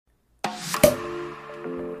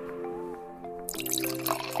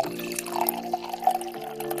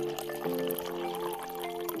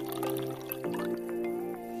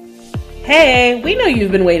Hey, we know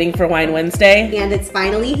you've been waiting for Wine Wednesday. And it's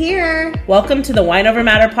finally here. Welcome to the Wine Over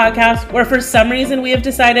Matter podcast, where for some reason we have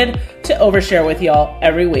decided to overshare with y'all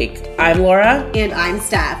every week. I'm Laura. And I'm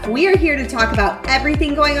Steph. We are here to talk about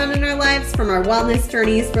everything going on in our lives, from our wellness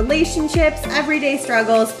journeys, relationships, everyday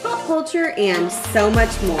struggles, pop culture, and so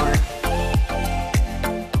much more.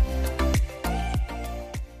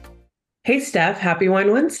 Hey, Steph. Happy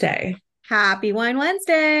Wine Wednesday. Happy Wine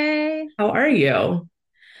Wednesday. How are you?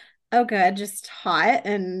 Oh, good. Just hot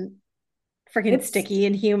and freaking sticky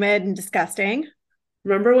and humid and disgusting.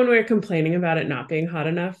 Remember when we were complaining about it not being hot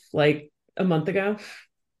enough like a month ago?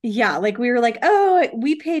 Yeah, like we were like, oh,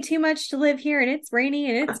 we pay too much to live here and it's rainy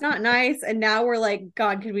and it's not nice. And now we're like,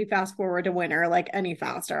 God, could we fast forward to winter like any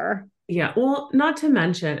faster? Yeah, well, not to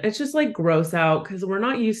mention, it's just like gross out because we're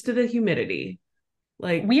not used to the humidity.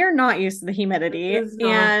 Like, we are not used to the humidity.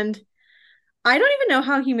 And I don't even know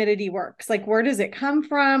how humidity works. Like, where does it come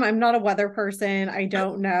from? I'm not a weather person. I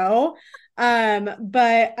don't know.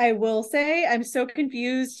 But I will say I'm so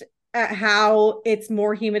confused at how it's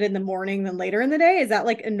more humid in the morning than later in the day. Is that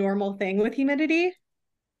like a normal thing with humidity?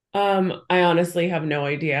 I honestly have no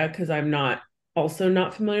idea because I'm not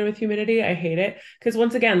familiar with humidity. I hate it because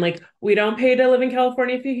once again, like we don't pay to live in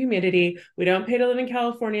California for humidity. We don't pay to live in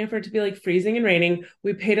California for it to be like freezing and raining.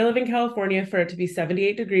 We pay to live in California for it to be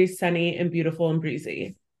 78 degrees, sunny and beautiful and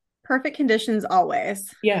breezy. Perfect conditions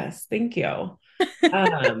always. Yes, thank you.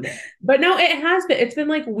 But no, it's been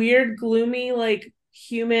like weird, gloomy, like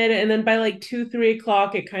humid, and then by like 2, 3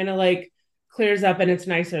 o'clock, it kind of like clears up and it's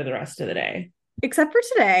nicer the rest of the day. Except for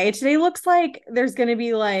today. Today looks like there's going to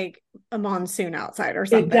be like a monsoon outside or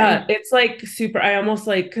something. It does. It's like super. I almost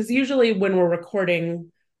like, because usually when we're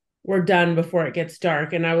recording, we're done before it gets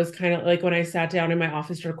dark. And I was kind of like, when I sat down in my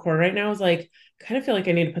office to record right now, I was like, kind of feel like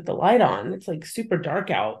I need to put the light on. It's like super dark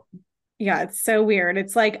out. Yeah, it's so weird.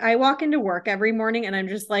 It's like I walk into work every morning and I'm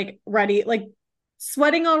just like ready, like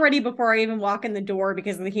sweating already before I even walk in the door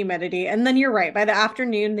because of the humidity. And then you're right. By the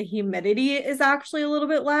afternoon, the humidity is actually a little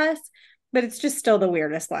bit less, but it's just still the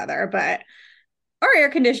weirdest weather. But our air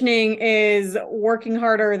conditioning is working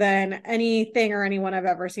harder than anything or anyone I've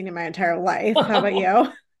ever seen in my entire life. How about you?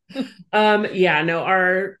 Yeah, no,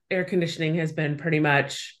 our air conditioning has been pretty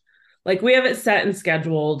much like we have it set and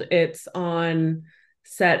scheduled. It's on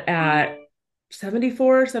set at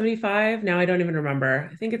 74, 75. Now I don't even remember.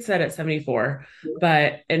 I think it's set at 74,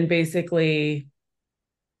 and basically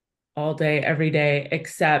all day, every day,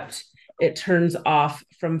 except it turns off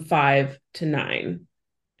from 5 to 9.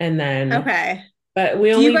 And then, Okay. but we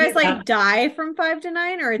Do only you guys like die from 5 to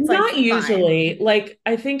 9 or it's like not usually fine? like,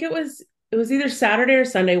 I think it was either Saturday or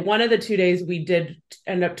Sunday. One of the 2 days we did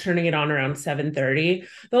end up turning it on around 7:30.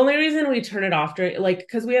 The only reason we turn it off during like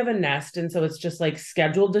because we have a Nest and so it's just like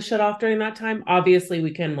scheduled to shut off during that time. Obviously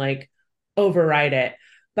we can like override it.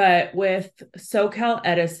 But with SoCal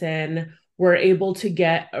Edison, we're able to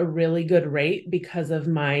get a really good rate because of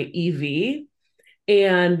my EV.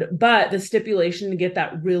 But the stipulation to get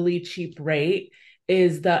that really cheap rate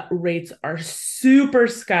is that rates are super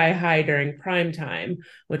sky high during prime time,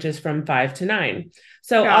 which is from 5 to 9.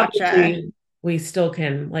 So Gotcha. obviously we still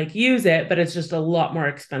can like use it, but it's just a lot more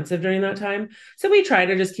expensive during that time. So we try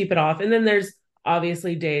to just keep it off. And then there's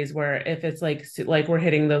obviously days where if it's like we're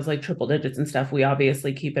hitting those like triple digits and stuff, we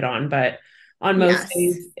obviously keep it on. But on most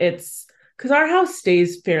days, it's because our house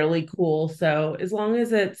stays fairly cool. So as long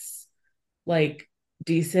as it's like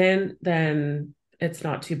decent, then it's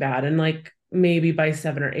not too bad. And like maybe by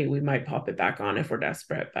 7 or 8, we might pop it back on if we're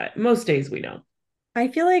desperate. But most days we don't. I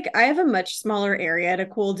feel like I have a much smaller area to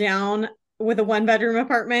cool down with a 1 bedroom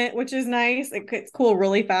apartment, which is nice. It's cool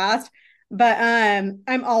really fast. But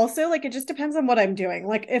I'm also like it just depends on what I'm doing.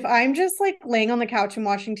 Like if I'm just like laying on the couch and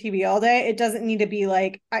watching TV all day, it doesn't need to be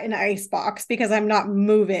like an ice box because I'm not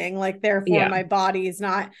moving. Like therefore my body is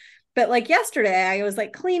not. But like yesterday, I was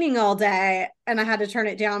like cleaning all day and I had to turn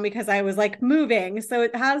it down because I was like moving. So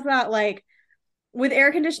it has that like with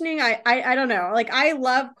air conditioning, I don't know. Like I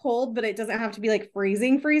love cold, but it doesn't have to be like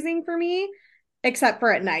freezing for me, except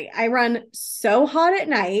for at night. I run so hot at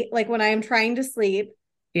night, like when I am trying to sleep.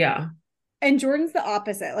 Yeah. And Jordan's the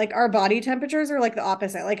opposite. Like our body temperatures are like the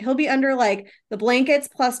opposite. Like he'll be under like the blankets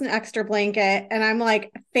plus an extra blanket, and I'm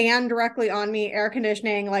like fan directly on me, air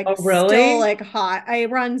conditioning, like oh, really? Still like hot. I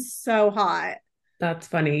run so hot. That's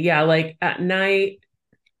funny. Yeah, like at night,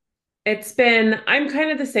 I'm kind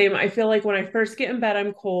of the same. I feel like when I first get in bed,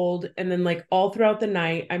 I'm cold. And then, like, all throughout the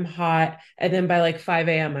night, I'm hot. And then by like 5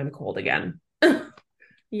 a.m., I'm cold again.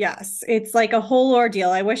 Yes, it's like a whole ordeal.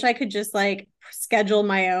 I wish I could just like schedule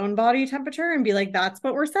my own body temperature and be like, that's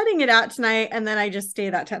what we're setting it at tonight. And then I just stay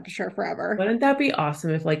that temperature forever. Wouldn't that be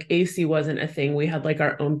awesome if like AC wasn't a thing? We had like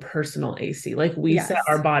our own personal AC. Like we set Yes.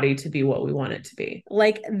 our body to be what we want it to be.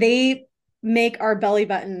 Like they make our belly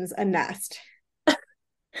buttons a nest.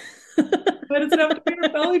 Why does it have to be our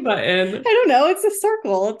belly button? I don't know. It's a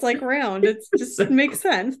circle. It's like round. It's just makes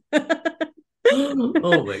sense.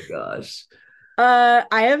 Oh my gosh. I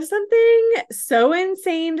have something so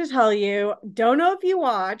insane to tell you. Don't know if you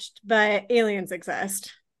watched, but aliens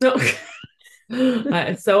exist. No.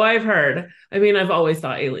 So I've heard. I mean, I've always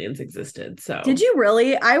thought aliens existed. So Did you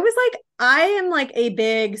really? I was like, I am like a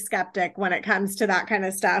big skeptic when it comes to that kind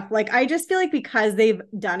of stuff. Like, I just feel like because they've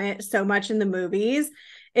done it so much in the movies,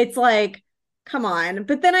 it's like, come on.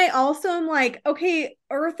 But then I also am like, okay,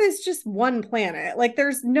 Earth is just one planet. Like,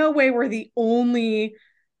 there's no way we're the only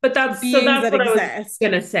but that's beings that what I was exist.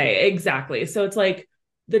 gonna say. Exactly. So it's like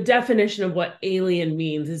the definition of what alien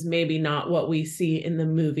means is maybe not what we see in the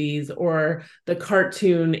movies or the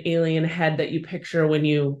cartoon alien head that you picture when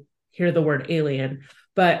you hear the word alien.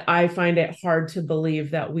 But I find it hard to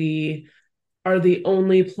believe that we are the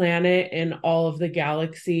only planet in all of the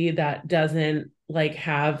galaxy that doesn't like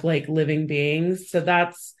have like living beings. So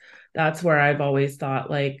that's where I've always thought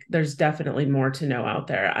like there's definitely more to know out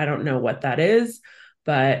there. I don't know what that is,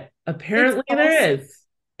 but apparently there is.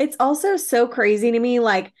 It's also so crazy to me,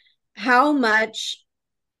 like how much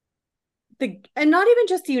and not even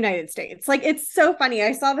just the United States. Like it's so funny.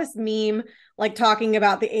 I saw this meme like talking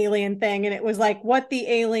about the alien thing, and it was like what the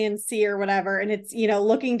aliens see or whatever. And it's,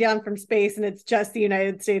 looking down from space and it's just the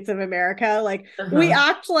United States of America. Like we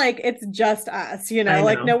act like it's just us,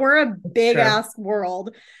 like no, we're a big ass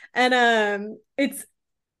world. And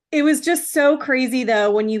it was just so crazy though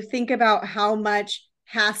when you think about how much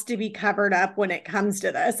has to be covered up when it comes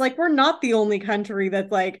to this. Like we're not the only country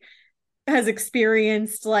that's like has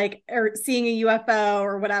experienced like or seeing a UFO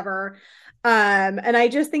or whatever. And I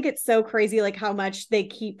just think it's so crazy like how much they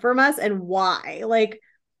keep from us and why. Like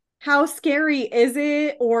how scary is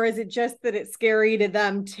it, or is it just that it's scary to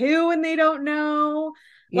them too and they don't know?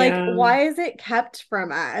 Like why is it kept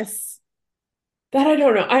from us? That I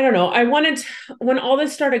don't know. I don't know. I wanted to, when all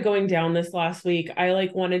this started going down this last week, I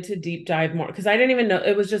like wanted to deep dive more because I didn't even know.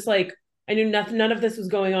 It was just like I knew nothing, none of this was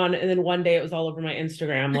going on, and then one day it was all over my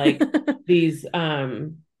Instagram, like these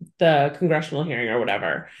the congressional hearing or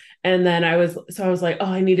whatever. And then I was like, oh,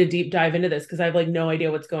 I need to deep dive into this because I have like no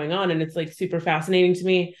idea what's going on, and it's like super fascinating to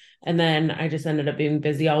me. And then I just ended up being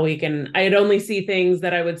busy all week, and I'd only see things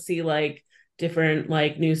that I would see like different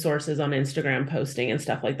like news sources on Instagram posting and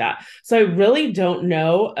stuff like that. So I really don't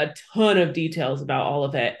know a ton of details about all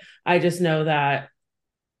of it. I just know that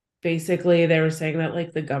basically they were saying that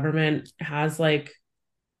like the government has like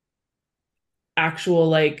actual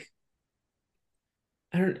like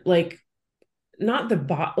I don't like not the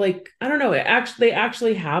bot like I don't know, they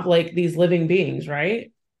actually have like these living beings,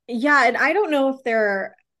 right? Yeah, and I don't know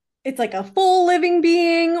if it's like a full living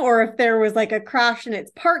being or if there was like a crash and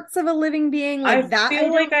it's parts of a living being like that. I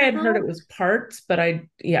feel like I had heard it was parts, but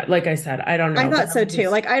like I said, I don't know. I thought so too.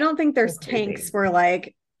 Like I don't think there's so tanks where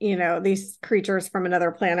like, these creatures from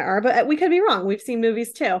another planet are, but we could be wrong. We've seen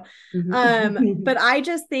movies too. But I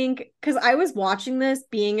just think because I was watching this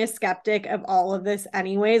being a skeptic of all of this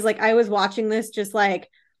anyways, like I was watching this just like,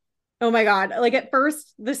 oh my God. Like at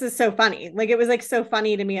first, this is so funny. Like it was like so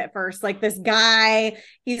funny to me at first. Like this guy,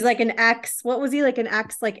 he's like an ex, what was he like an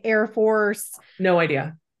ex, like Air Force? No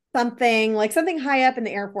idea. Something high up in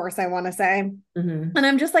the Air Force, I want to say. And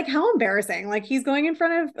I'm just like, how embarrassing. Like he's going in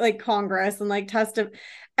front of like Congress and like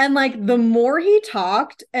and like the more he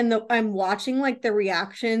talked and I'm watching like the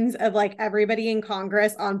reactions of like everybody in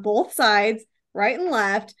Congress on both sides, right and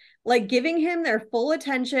left, like giving him their full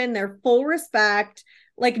attention, their full respect.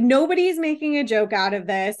 Like nobody's making a joke out of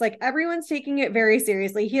this. Like everyone's taking it very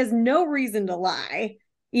seriously. He has no reason to lie.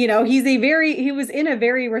 He was in a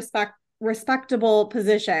very respectable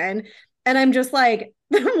position. And I'm just like,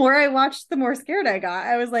 the more I watched, the more scared I got.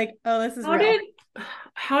 I was like, oh, this is real.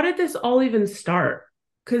 How did this all even start?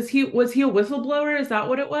 Because was he a whistleblower? Is that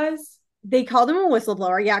what it was? They called him a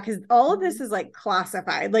whistleblower. Yeah, because all of this is like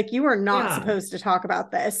classified. Like you are not supposed to talk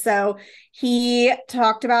about this. So he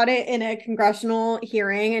talked about it in a congressional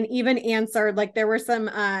hearing and even answered, like there were some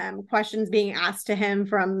questions being asked to him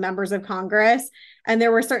from members of Congress. And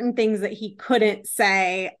there were certain things that he couldn't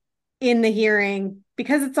say in the hearing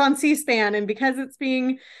because it's on C-SPAN and because it's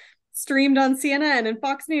being streamed on CNN and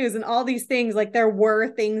Fox News and all these things. Like there were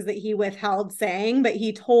things that he withheld saying, but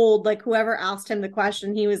he told like whoever asked him the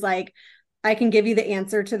question, he was like, I can give you the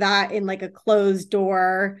answer to that in like a closed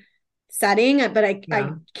door setting, but I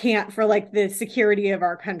Yeah. can't for like the security of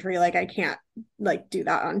our country. Like I can't like do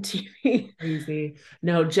that on TV. Crazy.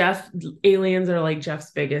 No, Jeff, aliens are like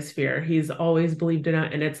Jeff's biggest fear. He's always believed in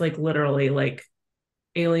it. And it's like literally like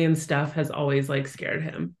alien stuff has always like scared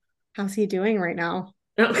him. How's he doing right now?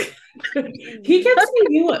 No. He kept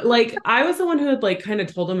saying you like I was the one who had like kind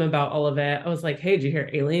of told him about all of it. I was like, hey, did you hear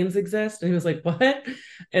aliens exist? And he was like, what?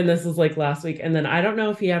 And this was like last week. And then I don't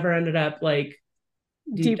know if he ever ended up like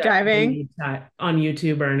deep Deep diving. diving on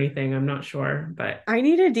YouTube or anything. I'm not sure, but I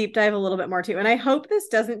need to deep dive a little bit more too. And I hope this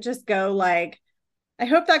doesn't just go like, I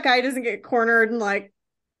hope that guy doesn't get cornered and like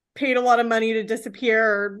paid a lot of money to disappear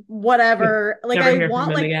or whatever. Like never I hear from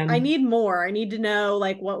want him like I again. need more. I need to know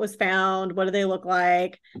like what was found, what do they look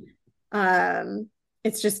like?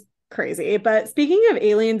 It's just crazy. But speaking of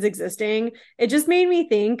aliens existing, it just made me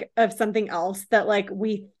think of something else that like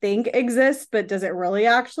we think exists, but does it really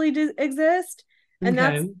actually exist? And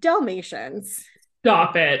that's Okay. Dalmatians.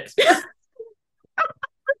 Stop it.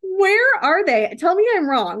 Where are they? Tell me I'm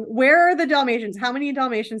wrong. Where are the Dalmatians? How many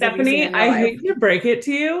Dalmatians have you seen Stephanie, in your I life? hate to break it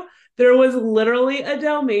to you. There was literally a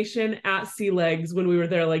Dalmatian at Sea Legs when we were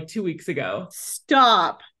there like 2 weeks ago.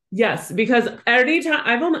 Stop. Yes, because anytime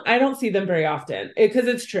I don't see them very often because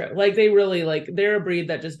it's true. Like they really like they're a breed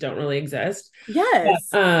that just don't really exist. Yes.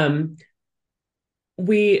 But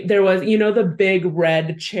we there was the big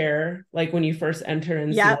red chair like when you first enter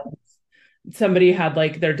and see Yep. somebody had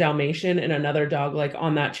like their Dalmatian and another dog like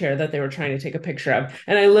on that chair that they were trying to take a picture of.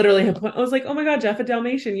 And I literally I was like, oh my God, Jeff, a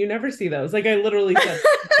Dalmatian. You never see those. Like I literally said,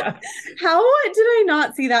 How did I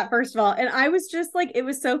not see that, first of all? And I was just like, it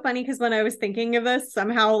was so funny because when I was thinking of this,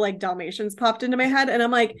 somehow like Dalmatians popped into my head. And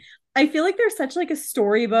I'm like, I feel like there's such like a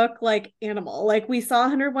storybook like animal. Like we saw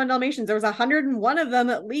 101 Dalmatians. There was 101 of them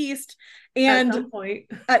at least. at And some point.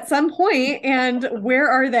 at some point, and where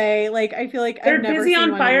are they? Like I feel like I've They're never busy seen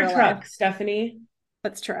on one in fire real life. trucks, Stephanie.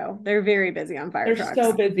 That's true. They're very busy on fire They're trucks.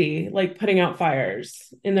 so busy, like putting out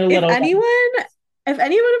fires in their If little. anyone if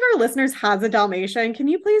anyone of our listeners has a Dalmatian, can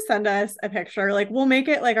you please send us a picture? Like we'll make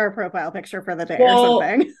it like our profile picture for the day or Well,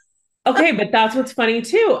 something. okay, but that's what's funny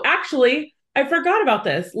too. Actually, I forgot about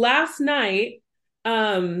this. Last night,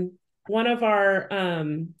 one of our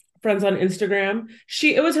friends on Instagram,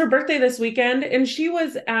 it was her birthday this weekend, and she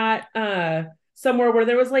was at somewhere where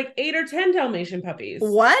there was like 8 or 10 Dalmatian puppies.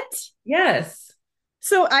 What? Yes,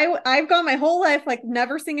 So I've gone my whole life like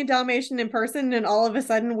never seeing a Dalmatian in person, and all of a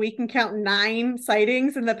sudden we can count 9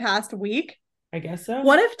 sightings in the past week. I guess so.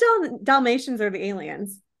 What if Dalmatians are the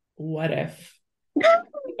aliens? What if?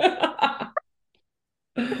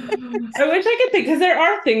 I wish I could think because there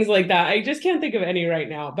are things like that. I just can't think of any right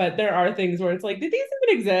now, but there are things where it's like, did these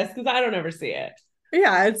even exist? Because I don't ever see it.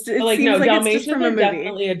 Yeah, it But like, seems no, like it's just Dalmatians from a are movie.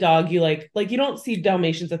 definitely a dog you like you don't see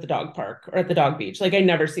Dalmatians at the dog park or at the dog beach. Like I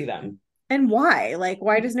never see them. And why? Like,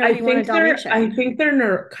 why does I nobody want a think I Dalmatian? think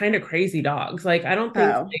they're kind of crazy dogs. Like I don't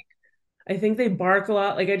think Oh, like I think they bark a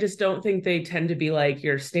lot. Like I just don't think they tend to be like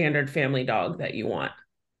your standard family dog that you want.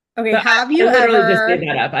 okay. But Have I you literally just made ever?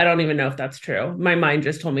 that up. I don't even know if that's true. My mind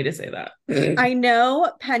just told me to say that. I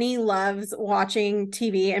know Penny loves watching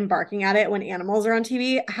TV and barking at it when animals are on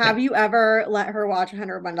TV. Have Yeah. you ever let her watch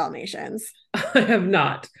 101 Dalmatians? I have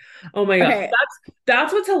not. Oh my God. Okay.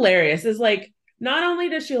 That's what's hilarious is like not only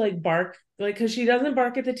does she like bark, like because she doesn't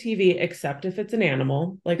bark at the TV except if it's an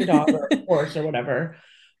animal, like a dog or a horse or whatever.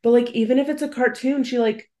 But like even if it's a cartoon, she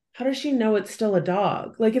like, how does she know it's still a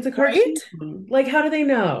dog? Like it's a Right? cartoon. Like, how do they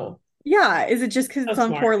know? Yeah. Is it just because So it's on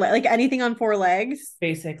smart, four legs? Like anything on four legs?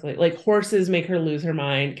 basically. Like horses make her lose her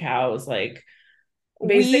mind, cows, like We,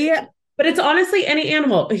 basically. But it's honestly any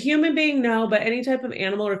animal. A human being, no, but any type of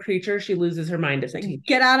animal or creature, she loses her mind at the like, TV.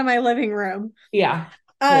 get out of my living room. Yeah,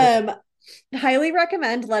 totally. Um, highly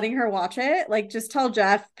recommend letting her watch it. Like, just tell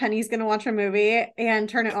Jeff Penny's gonna watch a movie and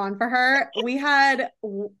turn it on for her. We had,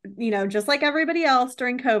 just like everybody else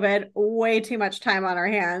during COVID, way too much time on our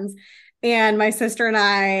hands. And my sister and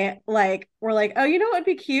I like were like, oh, you know what would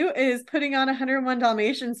be cute is putting on 101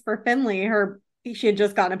 Dalmatians for Finley. She had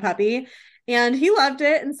just gotten a puppy and he loved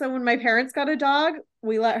it. And so when my parents got a dog,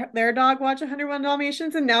 we let their dog watch 101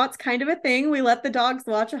 Dalmatians, and now it's kind of a thing. We let the dogs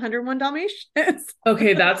watch 101 Dalmatians.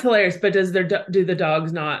 Okay, that's hilarious. But do the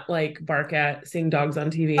dogs not like bark at seeing dogs on Oh,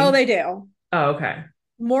 TV? they do. Oh, okay.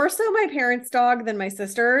 More so my parents' dog than my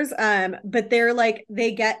sister's. But they're like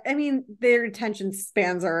their attention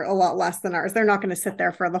spans are a lot less than ours. They're not going to sit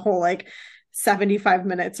there for the whole like 75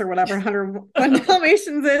 minutes or whatever 101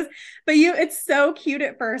 Dalmatians is. But it's so cute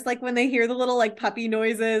at first. Like when they hear the little like puppy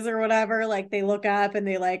noises or whatever, like they look up and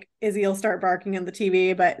they like Izzy will start barking on the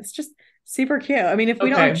TV, but it's just Super cute. I mean, if we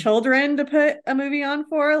don't have Okay. children to put a movie on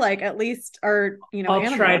for, like at least our, I'll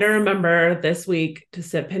try to animals. remember this week to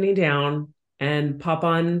sit Penny down and pop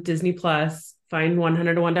on Disney Plus, find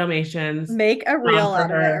 101 Dalmatians Make a reel for out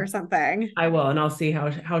of it or her. something. I will, and I'll see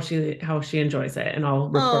how she enjoys it, and I'll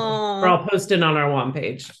report or Oh, I'll post it on our one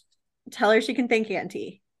page. tell her she can thank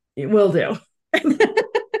Auntie. It will do.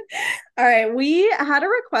 All right, we had a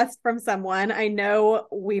request from someone. I know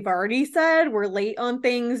we've already said we're late on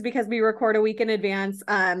things because we record a week in advance.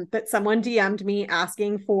 But someone DM'd me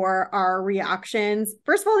asking for our reactions.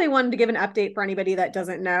 First of all, they wanted to give an update for anybody that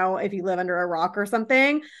doesn't know if you live under a rock or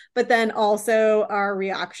something, but then also our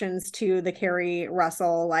reactions to the Carrie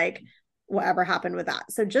Russell, like whatever happened with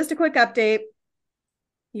that. So just a quick update.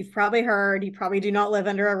 You've probably heard, you probably do not live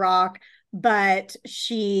under a rock, but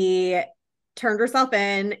she turned herself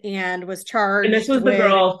in and was And this charged was the with,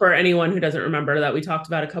 girl, for anyone who doesn't remember, that we talked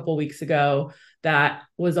about a couple weeks ago, that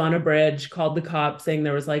was on a bridge, called the cops saying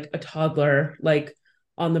there was like a toddler like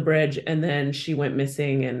on the bridge, and then she went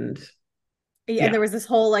missing. And and yeah, there was this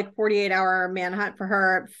whole like 48-hour manhunt for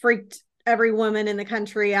her, freaked every woman in the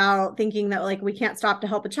country out, thinking that like we can't stop to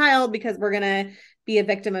help a child because we're going to be a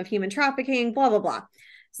victim of human trafficking, blah, blah, blah.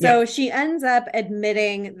 yeah. So she ends up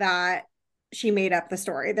admitting that she made up the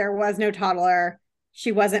story. There was no toddler.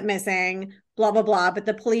 She wasn't missing, blah, blah, blah. But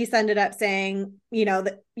the police ended up saying,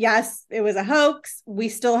 that yes, it was a hoax. We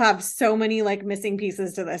still have so many like missing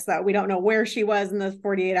pieces to this that we don't know where she was in those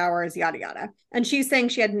 48 hours, yada, yada. And she's saying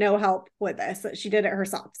she had no help with this, that she did it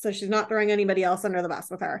herself. So she's not throwing anybody else under the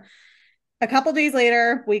bus with her. A couple days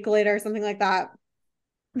later, week later, something like that,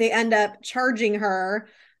 they end up charging her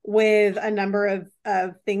with a number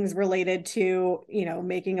of things related to,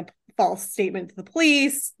 making a false statement to the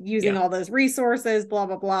police, using Yeah. all those resources, blah,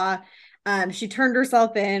 blah, blah. She turned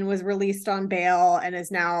herself in, was released on bail, and is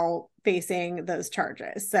now facing those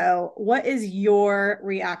charges. So what is your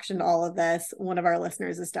reaction to all of this? One of our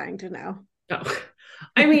listeners is dying to know. Oh.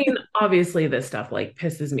 I mean, obviously this stuff like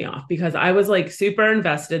pisses me off because I was like super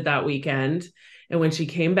invested that weekend. And when she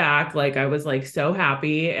came back, like I was like so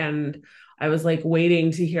happy, and I was like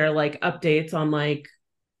waiting to hear like updates on like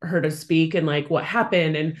her to speak and like what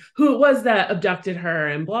happened and who it was that abducted her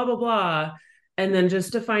and blah blah blah. And then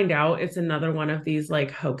just to find out it's another one of these like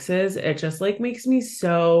hoaxes, it just like makes me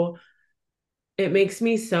so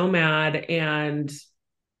mad. And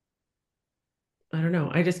I don't know.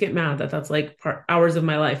 I just get mad that that's like hours of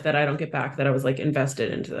my life that I don't get back, that I was like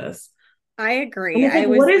invested into this. I And agree. it's like, I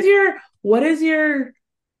was what is your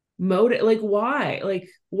motive? Like, why? Like,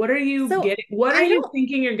 what are you so getting? What are I you don't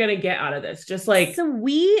thinking you're gonna get out of this? Just like So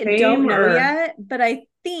we don't fame know or yet, but I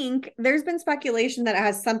think there's been speculation that it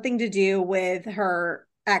has something to do with her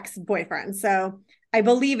ex-boyfriend. So I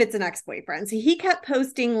believe it's an ex-boyfriend. So he kept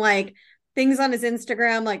posting like things on his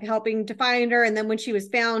Instagram, like helping to find her. And then when she was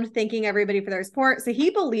found, thanking everybody for their support. So he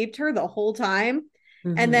believed her the whole time.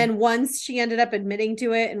 And Mhm. then once she ended up admitting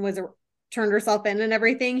to it and was turned herself in and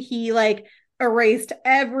everything, he like erased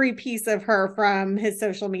every piece of her from his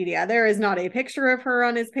social media. There is not a picture of her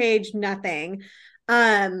on his page, nothing.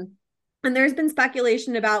 Um, and there's been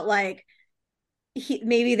speculation about like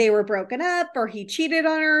maybe they were broken up or he cheated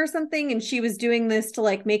on her or something, and she was doing this to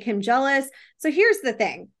like make him jealous. So here's the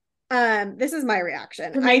thing. This is my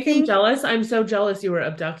reaction. To I make him think, jealous, I'm so jealous you were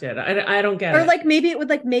abducted. I don't get or it. like maybe it would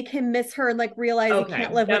like make him miss her and like realize he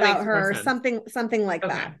can't Okay, live that without makes more her, or sense. something like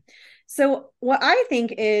that. Okay. So what I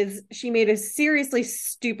think is she made a seriously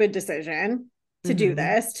stupid decision to do Hmm.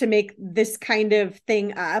 this, to make this kind of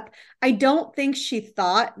thing up. I don't think she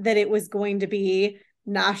thought that it was going to be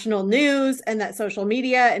national news and that social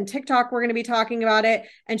media and TikTok were going to be talking about it.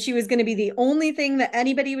 And she was going to be the only thing that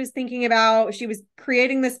anybody was thinking about. She was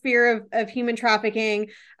creating this fear of human trafficking.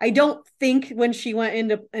 I don't think when she went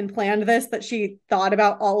into and planned this that she thought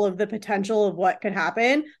about all of the potential of what could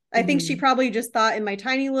happen. I think she Hmm. probably just thought, in my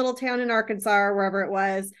tiny little town in Arkansas or wherever it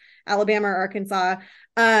was, Alabama or Arkansas,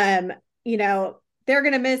 you know, they're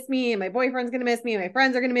going to miss me and my boyfriend's going to miss me and my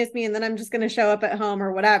friends are going to miss me. And then I'm just going to show up at home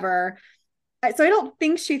or whatever. So I don't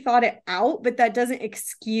think she thought it out, but that doesn't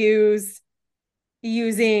excuse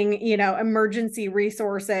using, emergency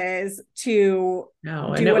resources to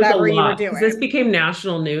No, and do it was a whatever you were lot because this doing. became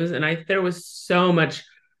national news, and there was so much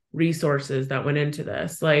resources that went into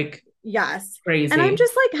this, like Yes. And I'm crazy.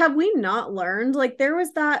 just like, have we not learned? Like there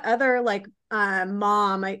was that other like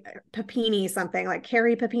mom, Papini something, like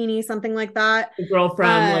Carrie Papini, something like that. The girl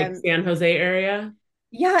from like Um, San Jose area.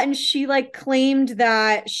 yeah, and she like claimed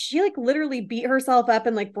that she like literally beat herself up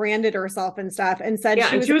and like branded herself and stuff and said Yeah,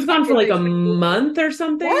 she and was she was gone for actually like a retraining. month or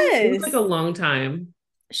something. It was like a Was long time.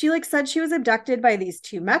 she like said she was abducted by these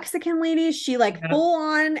two Mexican ladies. She like Yeah. full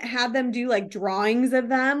on had them do like drawings of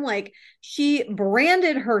them. Like she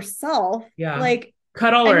branded herself. Yeah. Like,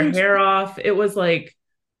 Cut all I her mean, hair off. It was like, and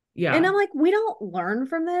yeah. I'm like, we don't learn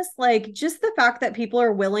from this. Like, just the fact that people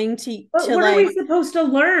are willing But to what are we like, supposed to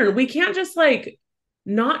learn? We can't just like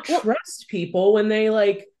not well, trust people when they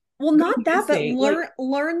like well, go not that, but missing. Like,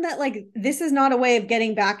 learn that like this is not a way of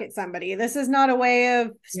getting back at somebody. This is not a way of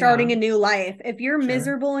yeah, starting a new life. If you're sure.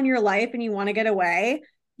 miserable in your life and you want to get away,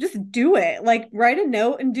 just do it. Like write a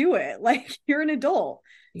note and do it. Like you're an adult.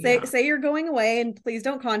 Say Yeah. say you're going away and please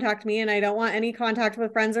don't contact me and I don't want any contact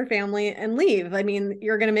with friends or family and leave. I mean,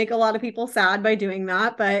 you're going to make a lot of people sad by doing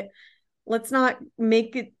that, but let's not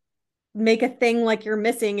make a thing like you're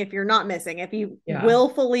missing if you're not missing. If you Yeah.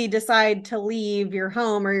 willfully decide to leave your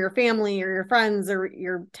home or your family or your friends or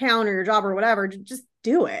your town or your job or whatever, just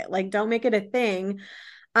do it. Like don't make it a thing.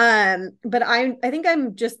 But I think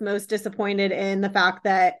I'm just most disappointed in the fact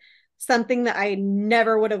that something that I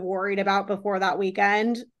never would have worried about before that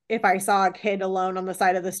weekend, if I saw a kid alone on the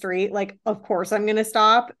side of the street, like of course I'm going to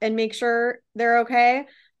stop and make sure they're okay.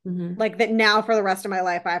 Hmm. Like that now for the rest of my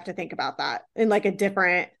life I have to think about that in like a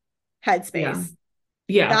different Yeah. headspace.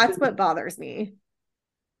 Yeah. That's what bothers me.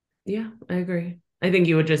 Yeah, I agree. I think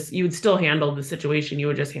you would still handle the situation. You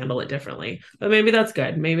would just handle it differently. But maybe that's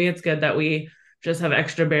good. Maybe it's good that we just have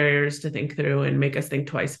extra barriers to think through and make us think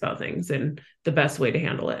twice about things and the best way to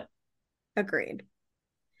handle it. Agreed.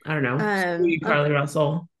 I don't know. Um, uh, Carly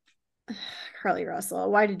Russell. Carly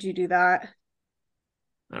Russell, why did you do that?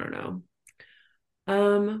 I don't know.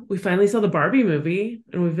 We finally saw the Barbie movie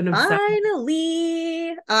and we've been obsessed.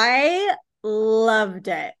 Finally, I loved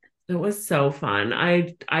it. It was so fun.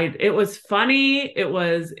 It was funny. It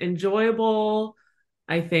was enjoyable.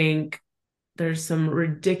 I think there's some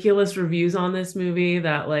ridiculous reviews on this movie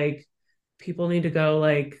that like people need to go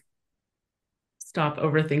like stop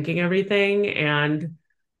overthinking everything and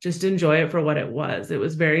just enjoy it for what it was. It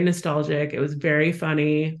was very nostalgic. It was very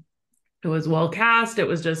funny. It was well cast. It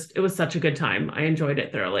was such a good time. I enjoyed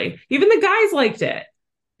it thoroughly. Even the guys liked it.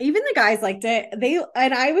 Even the guys liked it. They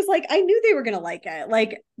and I was like, I knew they were gonna like it.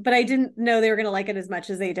 Like, but I didn't know they were gonna like it as much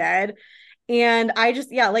as they did. And I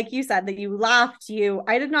just, yeah, like you said, that you laughed,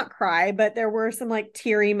 I did not cry, but there were some like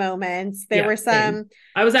teary moments. There Yeah, were same. some,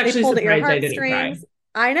 I was they actually pulled at your surprised I didn't cry. heartstrings.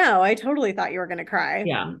 I know, I totally thought you were going to cry.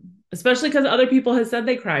 Yeah. Especially because other people had said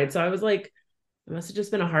they cried. So I was like, it must have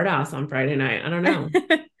just been a hard ass on Friday night. I don't know.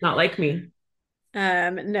 Not like me.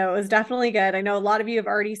 No, it was definitely good. I know a lot of you have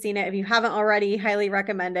already seen it. If you haven't already, highly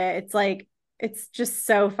recommend it. It's like, it's just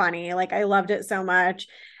so funny. Like, I loved it so much.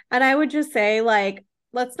 And I would just say, like,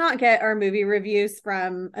 let's not get our movie reviews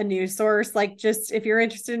from a news source. Like, just if you're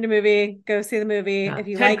interested in a movie, go see the movie. Yeah. If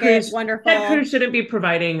you like it, Ted wonderful. Cruz shouldn't be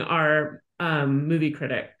providing our movie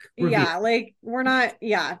critic review. Yeah, like we're not,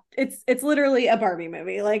 yeah, it's literally a Barbie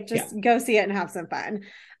movie. Like Yeah. just go see it and have some fun.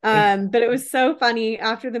 But it was so funny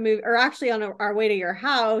after the movie, or actually on our way to your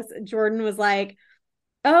house, Jordan was like,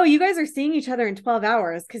 oh, you guys are seeing each other in 12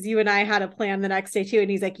 hours because you and I had a plan the next day too. And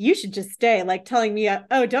he's like, you should just stay, like telling me,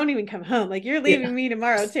 oh, don't even come home. Like you're Yeah. leaving me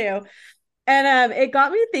tomorrow too. And it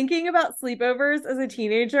got me thinking about sleepovers as a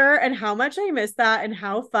teenager and how much I missed that and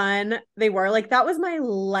how fun they were. Like that was my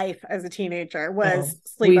life as a teenager Oh, was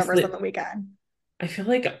we sleepovers on sleep. the weekend. I feel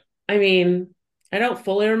like, I mean, I don't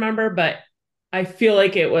fully remember, but I feel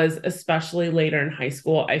like it was especially later in high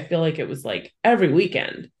school. I feel like it was like every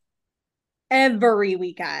weekend. Every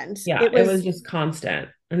weekend. Yeah, It it was was just constant.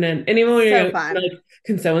 And even when so you're fun. like,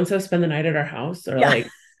 can so and so spend the night at our house? Or Yeah. like,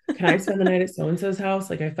 can I spend the night at so and so's house?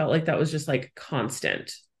 Like, I felt like that was just like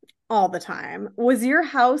constant. All the time. Was your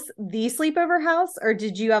house the sleepover house or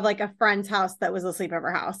did you have like a friend's house that was a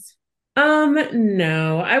sleepover house?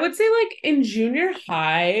 No, I would say like in junior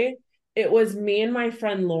high, it was me and my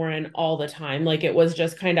friend Lauren all the time. Like it was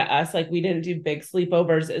just kind of us. Like we didn't do big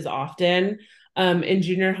sleepovers as often in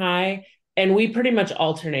junior high. And we pretty much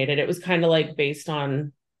alternated. It was kind of like based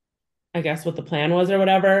on, I guess, what the plan was or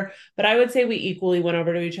whatever. But I would say we equally went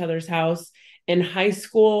over to each other's house. In high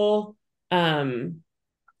school,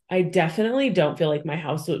 I definitely don't feel like my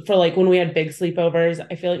house for like when we had big sleepovers,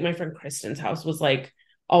 I feel like my friend Kristen's house was like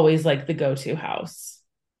always like the go-to house.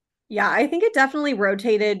 Yeah, I think it definitely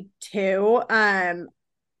rotated too.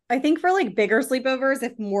 I think for like bigger sleepovers,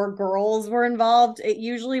 if more girls were involved, it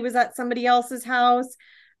usually was at somebody else's house.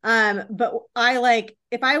 But I like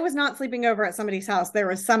if I was not sleeping over at somebody's house, there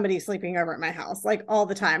was somebody sleeping over at my house like all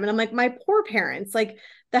the time. And I'm like, my poor parents, like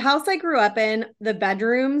the house I grew up in, the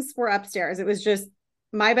bedrooms were upstairs. It was just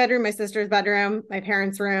my bedroom, my sister's bedroom, my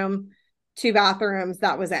parents' room, two bathrooms.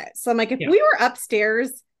 That was it. So I'm like, if Yeah. we were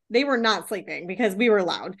upstairs they were not sleeping because we were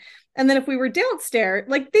loud. And then if we were downstairs,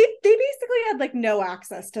 like they basically had like no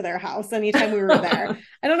access to their house anytime we were there.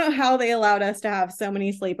 I don't know how they allowed us to have so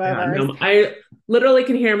many Yeah, sleepovers. no, I literally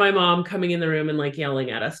can hear my mom coming in the room and like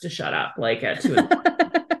yelling at us to shut up, like at 2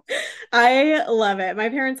 I love it. My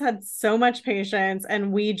parents had so much patience,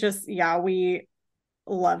 and we just, yeah, we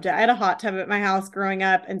loved it. I had a hot tub at my house growing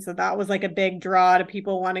up, and so that was like a big draw to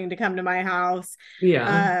people wanting to come to my house.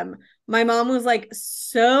 Yeah. My mom was like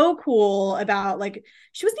so cool about like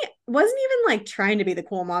she wasn't even like trying to be the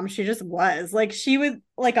cool mom. She just was. Like she would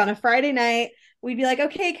like on a Friday night, we'd be like,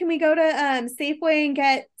 okay, can we go to Safeway and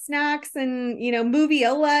get snacks and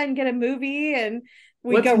Movieola and get a movie, and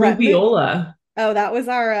we'd What's go rent moviola? Oh, that was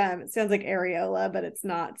our it sounds like areola, but it's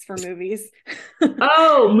not. It's for movies.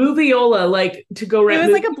 Oh, moviola, like to go It rent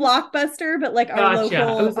was like movies. a Blockbuster, but like Gotcha.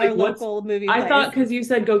 I was our like, what's local movie I thought place. because you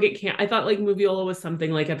said go get can I thought like moviola was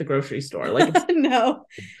something like at the grocery store. Like it's No.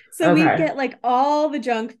 So we'd okay. get like all the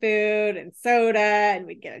junk food and soda, and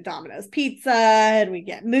we'd get a Domino's pizza, and we'd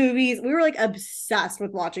get movies. We were like obsessed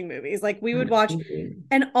with watching movies. Like we would watch,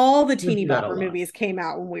 and all the Would teeny do that a bopper lot. movies came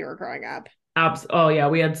out when we were growing up. Oh yeah,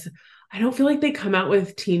 we had. I don't feel like they come out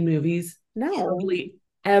with teen movies No. hardly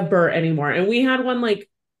ever anymore. And we had one like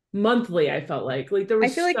monthly. I felt like there I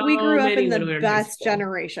was feel like we so grew up in many the when we were in high best school.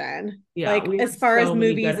 generation, Yeah, like we as had far as so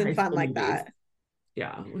many good movies and high fun school like movies. that.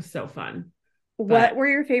 Yeah, it was so fun. What But were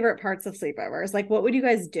your favorite parts of sleepovers? Like, what would you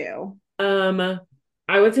guys do?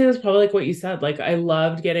 I would say it was probably like what you said. Like I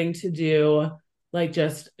loved getting to do like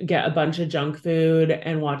just get a bunch of junk food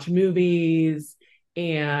and watch movies.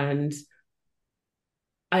 And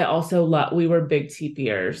I also love we were big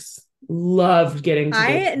TPers. Loved getting to go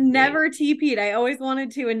I TPing. never TP'd. I always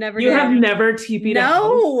wanted to and never You have did. never TP'd a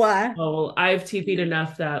house? No. Oh, I've TP'd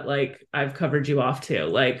enough that like I've covered you off too.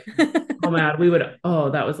 Like, oh my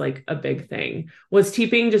God, that was like a big thing. Was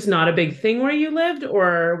TPing just not a big thing where you lived,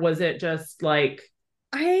 or was it just like,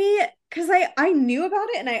 Because I knew about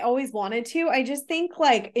it and I always wanted to. I just think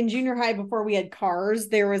like in junior high before we had cars,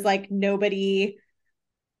 there was like nobody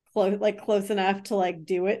close enough to like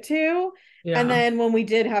do it to. And yeah, then when we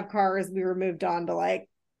did have cars, we were moved on to like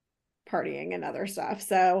partying and other stuff.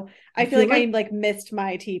 So I I feel feel like I like, like missed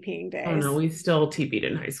my TPing oh no, days. we still TP'd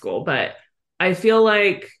in high school, but I feel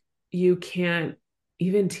like you can't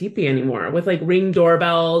even TP anymore with like ring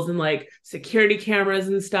doorbells and like security cameras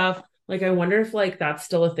and stuff. Like, I wonder if like that's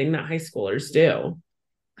still a thing that high schoolers do.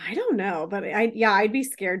 I don't know, but I'd be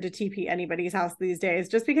scared to TP anybody's house these days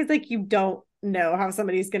just because like you don't know how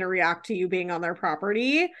somebody's going to react to you being on their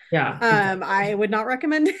property. Yeah, exactly. I would not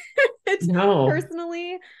recommend it No.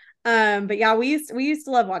 personally. But yeah, we used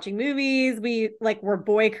to love watching movies. We like were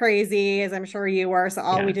boy crazy, as I'm sure you were. So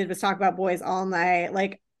all we Yeah. did was talk about boys all night.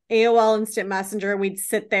 Like AOL Instant Messenger, we'd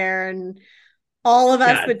sit there and all of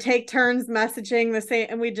us Yeah. would take turns messaging the same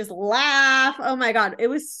and we'd just laugh. Oh my God. It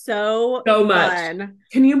was so So much. fun.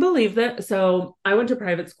 Can you believe that? So I went to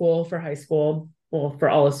private school for high school, well, for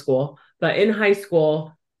all of school, but in high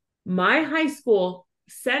school, my high school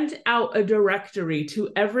sent out a directory to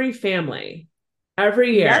every family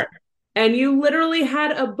every year. Yep. And you literally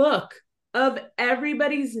had a book of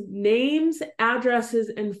everybody's names, addresses,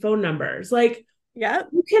 and phone numbers. Like, Yep.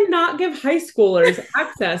 you cannot give high schoolers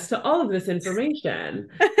access to all of this information.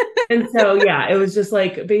 And so yeah, it was just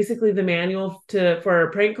like basically the manual to for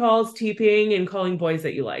prank calls, TPing, and calling boys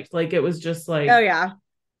that you liked. Like it was just Oh like yeah.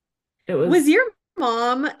 it Was was your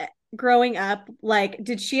mom growing up like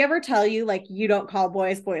did she ever tell you like you don't call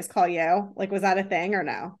boys, boys call you? Like was that a thing or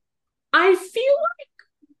no? I feel like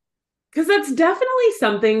because that's definitely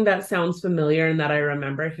something that sounds familiar and that I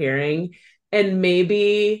remember hearing. And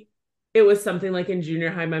maybe it was something like in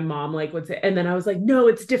junior high, my mom like would say, and then I was like, no,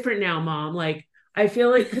 it's different now, mom. Like I feel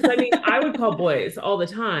like because I mean I would call boys all the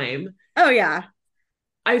time. Oh yeah.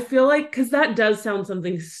 I feel like because that does sound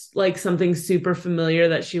like something super familiar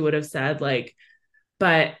that she would have said, like,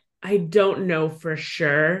 but I don't know for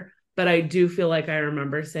sure. But I do feel like I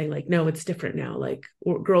remember saying, like, no, it's different now. Like,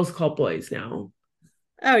 girls call boys now.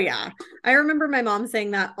 Oh yeah. I remember my mom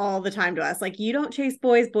saying that all the time to us. Like you don't chase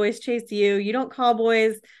boys, boys chase you. You don't call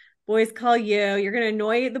boys, boys call you. You're going to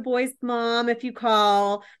annoy the boys' mom if you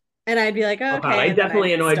call. And I'd be like, Oh God, okay. I And then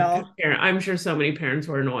definitely I'd annoyed still parents. I'm sure so many parents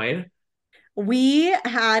were annoyed.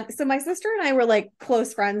 so my sister and I were like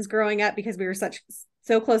close friends growing up because we were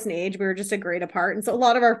so close in age. We were just a grade apart. And so a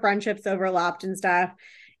lot of our friendships overlapped and stuff.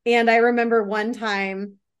 And I remember one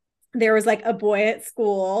time there was like a boy at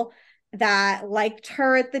school that liked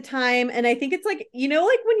her at the time. And I think it's like,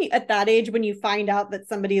 like when you at that age, when you find out that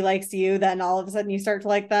somebody likes you, then all of a sudden you start to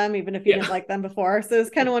like them, even if you didn't Yeah. like them before. So it's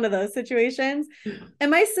kind of one of those situations.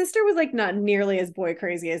 And my sister was like not nearly as boy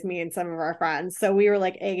crazy as me and some of our friends. So we were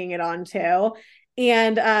like egging it on too.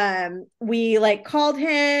 And we like called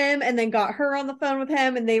him and then got her on the phone with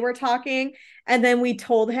him and they were talking. And then we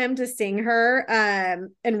told him to sing her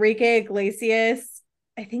Enrique Iglesias,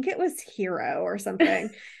 I think it was Hero or something.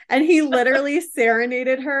 And he literally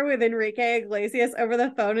serenaded her with Enrique Iglesias over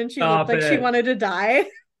the phone and she looked Stop like she it. wanted to die.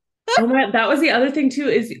 Oh my, that was the other thing too,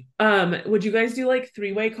 is would you guys do like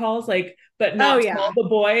three-way calls, like, but Oh not tell yeah. the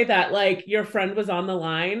boy that like your friend was on the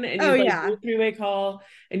line, and Oh you'd like do yeah. a three-way call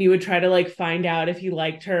and you would try to like find out if he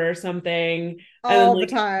liked her or something, and then All the like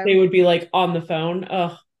they time. would be like on the phone.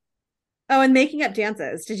 Oh, Oh, and making up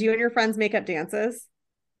dances. Did you and your friends make up dances?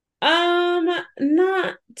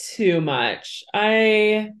 not too much.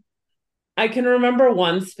 I can remember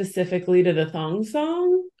one specifically to the thong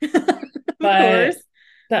song, Of course. but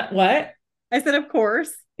that what? I said, of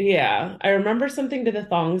course. Yeah, I remember something to the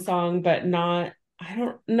thong song, but not, I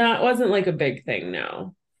don't, not, wasn't like a big thing,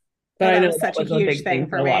 no. But Oh, I that know was that such a was a huge big thing thing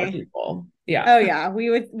for for a lot of me. people. Yeah. Oh yeah, we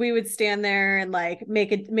would stand there and like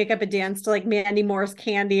make up a dance to like Mandy Moore's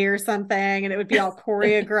Candy or something, and it would be all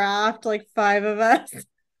choreographed, like five of us.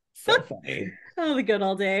 So funny. Oh, the good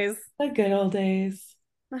old days. The good old days.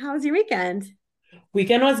 Well, how was your weekend?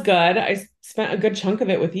 Weekend was good. I spent a good chunk of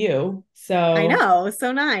it with you. I So, know, so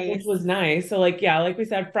which nice. was nice. So, like, yeah, like we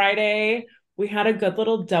said, Friday, we had a good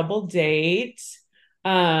little double date.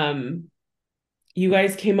 Um, you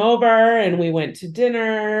guys came over and we went to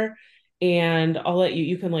dinner, and I'll let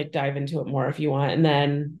you can like dive into it more if you want, and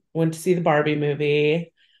then went to see the Barbie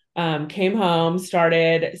movie. Came home,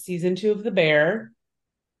 started season 2 of The Bear,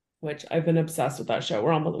 which I've been obsessed with that show.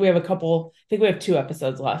 We have a couple, I think we have 2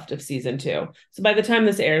 episodes left of season 2, so by the time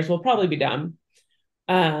this airs we'll probably be done.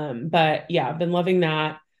 But yeah, I've been loving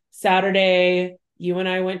that. Saturday, you and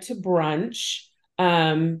I went to brunch.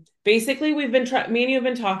 Basically we've been me and you have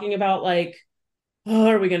been talking about like, oh,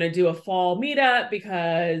 are we going to do a fall meetup?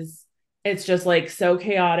 Because it's just like so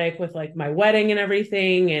chaotic with like my wedding and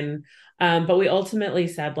everything. And, but we ultimately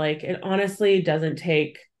said like, it honestly doesn't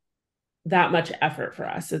take that much effort for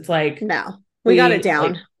us. It's like, No, we got it like,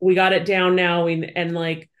 down. we got it down now. And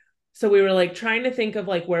like, so we were like trying to think of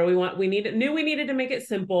like where we needed to make it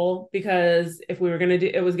simple, because if we were going to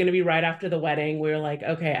do, it was going to be right after the wedding. We were like,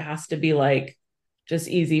 okay, it has to be like just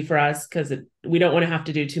easy for us, because we don't want to have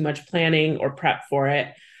to do too much planning or prep for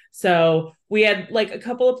it. So we had like a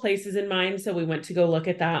couple of places in mind. So we went to go look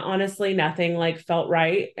at that. Honestly, nothing like felt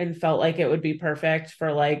right and felt like it would be perfect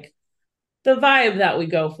for like the vibe that we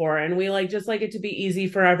go for. And we like just like it to be easy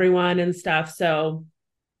for everyone and stuff. So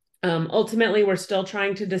ultimately, we're still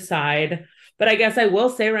trying to decide. But I guess I will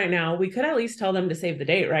say right now, we could at least tell them to save the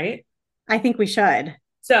date, right? I think we should.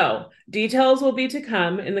 So details will be to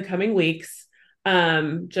come in the coming weeks.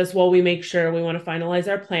 Just while we make sure, we want to finalize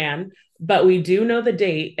our plan. But we do know the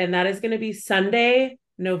date, and that is going to be Sunday,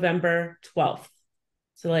 November 12th.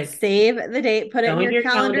 So like Save the date, put it go in into your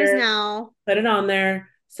your calendars calendar, now. put it on there.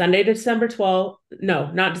 Sunday, December 12th.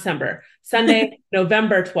 No, not December. Sunday,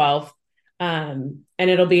 November 12th. And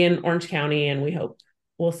it'll be in Orange County. And we hope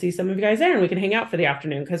we'll see some of you guys there and we can hang out for the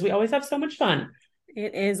afternoon, because we always have so much fun.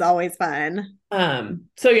 It is always fun.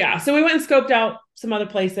 So yeah, so we went and scoped out some other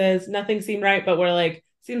places. Nothing seemed right, but we're like,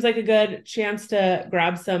 seems like a good chance to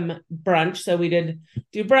grab some brunch. So we did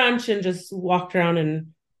do brunch and just walked around and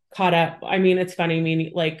caught up. I mean, it's funny,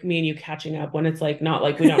 me and you catching up when it's like not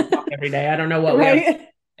like we don't talk every day. I don't know what we have. Right?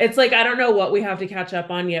 It's like I don't know what we have to catch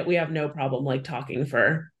up on, yet we have no problem like talking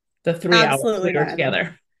for the 3 hours we Absolutely were fun.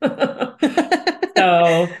 together.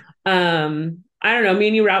 So I don't know, me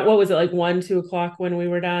and you were out, what was it, like 1, 2 o'clock when we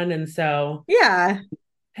were done? And so Yeah,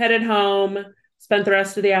 headed home, spent the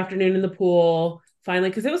rest of the afternoon in the pool. Finally,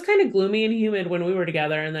 because it was kind of gloomy and humid when we were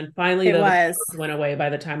together. And then finally, it though, the was. clouds went away by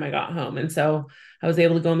the time I got home. And so I was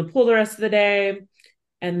able to go in the pool the rest of the day.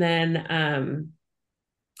 And then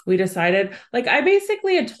we decided, like, I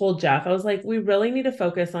basically had told Jeff, I was like, we really need to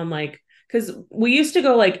focus on like, because we used to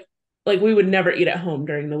go like we would never eat at home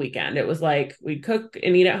during the weekend. It was like we'd cook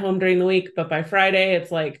and eat at home during the week, but by Friday,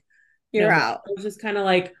 it's like, no, You're it out. was just kind of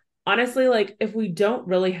like, honestly, like if we don't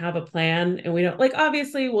really have a plan and we don't like,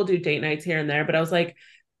 obviously we'll do date nights here and there, but I was like,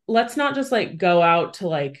 let's not just like go out to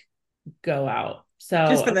like go out. So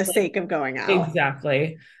Just I for was the like, sake of going out.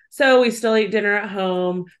 exactly. So we still eat dinner at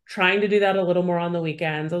home, trying to do that a little more on the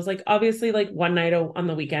weekends. I was like, obviously, like one night on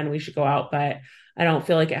the weekend, we should go out, but I don't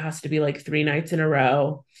feel like it has to be like 3 nights in a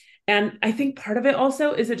row. And I think part of it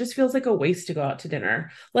also is it just feels like a waste to go out to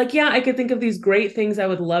dinner. Like, yeah, I could think of these great things I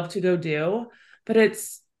would love to go do, but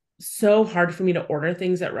it's so hard for me to order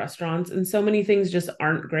things at restaurants, and so many things just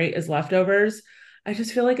aren't great as leftovers. I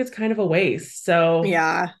just feel like it's kind of a waste. So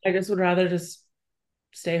Yeah. I just would rather just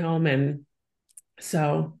stay home. And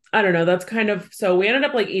so I don't know. That's kind of, so we ended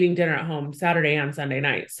up like eating dinner at home Saturday and Sunday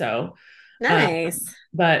night. So, uh, Nice.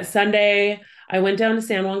 but Sunday I went down to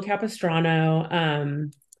San Juan Capistrano.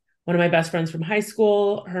 One of my best friends from high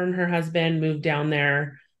school, her and her husband moved down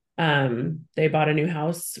there. They bought a new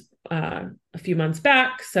house a few months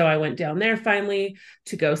back. So I went down there finally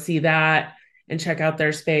to go see that and check out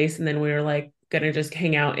their space. And then we were like going to just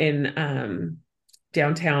hang out in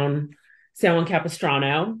downtown San Juan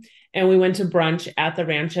Capistrano. And we went to brunch at the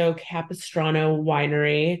Rancho Capistrano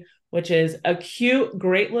Winery, which is a cute,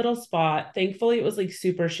 great little spot. Thankfully, it was like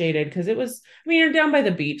super shaded because it was, I mean, you're down by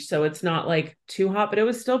the beach, so it's not like too hot, but it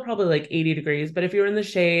was still probably like 80 degrees. But if you were in the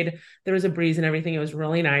shade, there was a breeze and everything. It was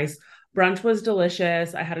really nice. Brunch was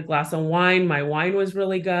delicious. I had a glass of wine. My wine was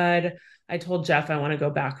really good. I told Jeff I want to go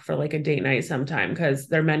back for like a date night sometime because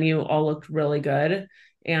their menu all looked really good.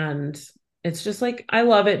 And it's just like, I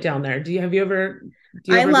love it down there. Have you ever,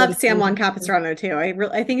 do you I ever go love to San Juan Capistrano too.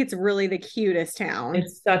 I think it's really the cutest town.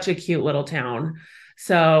 It's such a cute little town.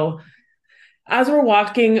 So as we're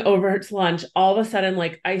walking over to lunch, all of a sudden,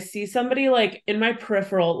 like I see somebody like in my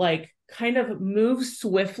peripheral, like kind of move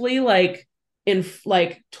swiftly, like in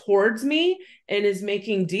like towards me and is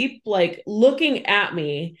making deep, like looking at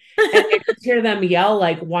me. And I just hear them yell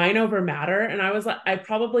like wine over matter. And I was like, I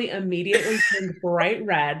probably immediately turned bright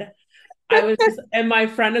red. I was just, and my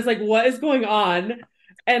friend is like, what is going on?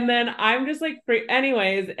 And then I'm just like, free.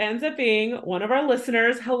 Anyways, ends up being one of our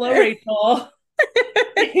listeners. Hello, Rachel.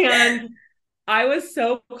 And I was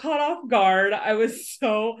so caught off guard. I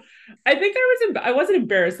think I wasn't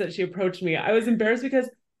embarrassed that she approached me. I was embarrassed because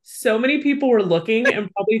so many people were looking and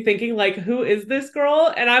probably thinking like, who is this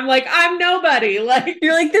girl? And I'm like, I'm nobody. Like,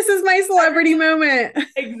 You're like, this is my celebrity moment.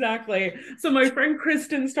 exactly. So my friend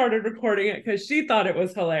Kristen started recording it because she thought it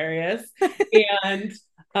was hilarious. And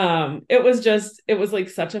it was like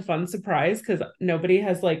such a fun surprise because nobody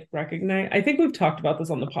has like recognized. I think we've talked about this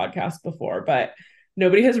on the podcast before, but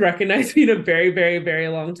nobody has recognized me in a very, very, very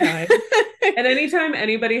long time. And anytime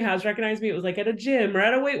anybody has recognized me, it was like at a gym or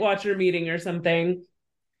at a Weight Watcher meeting or something.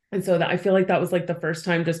 And so that I feel like that was like the first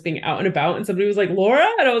time just being out and about and somebody was like, Laura?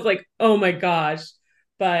 And I was like, oh my gosh.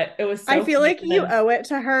 But it was I so feel fun. like you owe it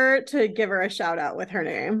to her to give her a shout out with her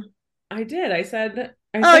name. I did. I Oh, said,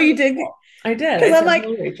 you did? I did. Because I I'm said, like,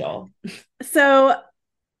 hello, Rachel. so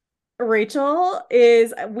Rachel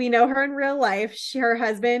is, we know her in real life. Her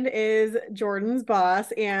husband is Jordan's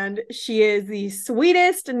boss, and she is the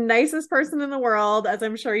sweetest, nicest person in the world, as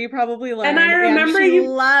I'm sure you probably And learned. And she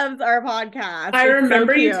loves our podcast. I It's so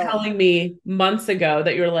remember you cute. telling me months ago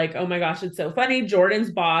that you were like, oh my gosh, it's so funny. Is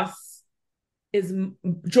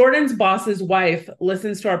Jordan's boss's wife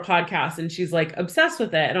listens to our podcast and she's like obsessed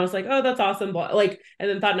with it. And I was like, oh, that's awesome. Like, and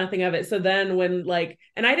then thought nothing of it. So then when like,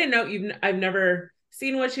 and I didn't know I've never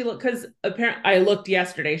seen what she looked, because apparently I looked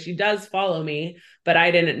yesterday. She does follow me, but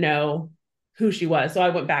I didn't know who she was. So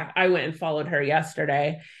I went and followed her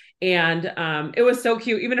yesterday. And it was so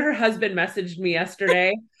cute. Even her husband messaged me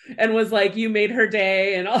yesterday and was like, you made her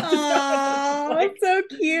day and all this stuff. Oh, Like, it's so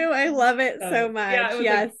cute. I love it so yeah, much. it was like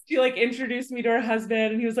Yes. she like introduced me to her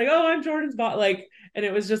husband and he was like, oh, I'm Jordan's bot. Like, and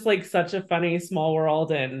it was just like such a funny small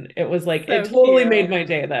world. And it was like, it So totally made cute. my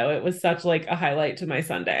day though. It was such like a highlight to my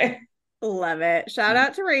Sunday. Love it. Shout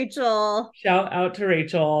out to Rachel. Shout out to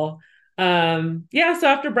Rachel. Yeah, so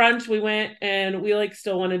after brunch we went and we like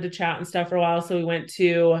still wanted to chat and stuff for a while. So we went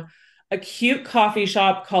to a cute coffee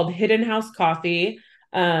shop called Hidden House Coffee.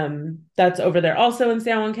 That's over there also in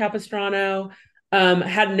San Juan Capistrano.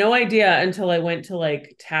 Had no idea until I went to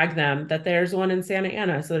like tag them that there's one in Santa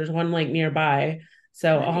Ana. So there's one like nearby.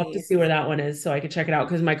 So I'll have to Nice. see where that one is so I could check it out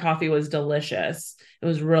because my coffee was delicious. It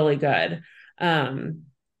was really good.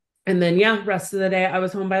 And then yeah, rest of the day I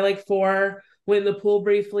was home by like 4, went in the pool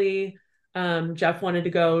briefly. Jeff wanted to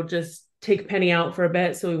go just take Penny out for a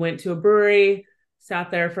bit. So we went to a brewery,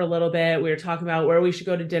 sat there for a little bit. We were talking about where we should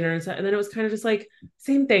go to dinner and stuff. And then it was kind of just like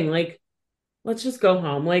same thing, like let's just go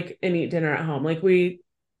home, like and eat dinner at home.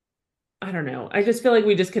 I don't know. I just feel like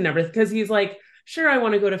we just can never, because he's like, sure, I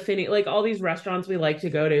want to go to Finney, like all these restaurants we like to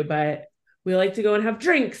go to, but we like to go and have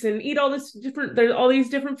drinks and eat there's all these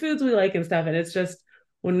different foods we like and stuff. And it's just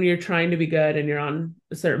when you're trying to be good and you're on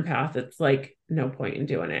a certain path, it's like no point in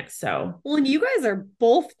doing it. So Well, and you guys are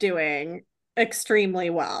both doing extremely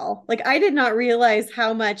well. Like I did not realize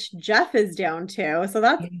how much Jeff is down to. So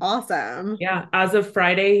that's awesome. Yeah. As of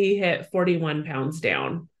Friday, he hit 41 pounds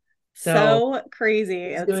down. So So crazy.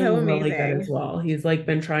 he's It's so doing really good as amazing. well. He's like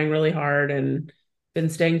been trying really hard and been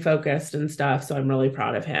staying focused and stuff. So I'm really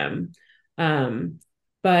proud of him. Um,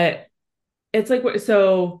 but it's like,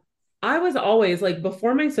 so I was always like,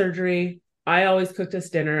 before my surgery, I always cooked us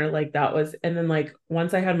dinner. Like that was, and then like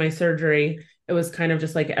once I had my surgery, it was kind of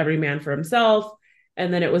just like every man for himself.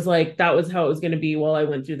 And then it was like, that was how it was going to be while I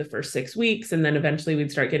went through the first 6 weeks. And then eventually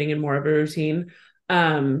we'd start getting in more of a routine.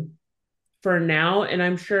 Um, for now. And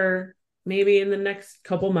I'm sure maybe in the next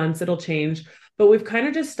couple months it'll change. But we've kind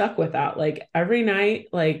of just stuck with that. Like every night,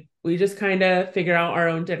 like we just kind of figure out our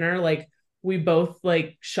own dinner. Like we both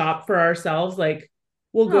like shop for ourselves. Like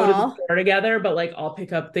we'll go to the Oh, store together, but like I'll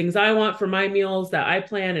pick up things I want for my meals that I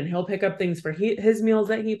plan, and he'll pick up things for his meals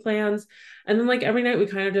that he plans. And then like every night we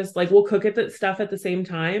kind of just like we'll cook it stuff at the same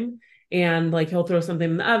time. And like he'll throw something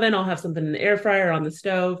in the oven, I'll have something in the air fryer on the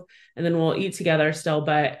stove, and then we'll eat together still.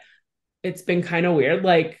 But it's been kind of weird,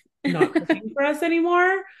 like not cooking for us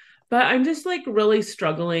anymore. But I'm just like really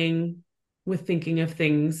struggling with thinking of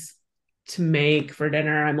things to make for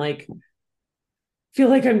dinner. I'm like, feel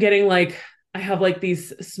like I'm getting like, I have like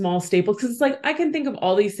these small staples because it's like I can think of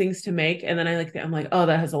all these things to make. And then I'm like, oh,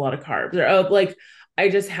 that has a lot of carbs. Or oh, like I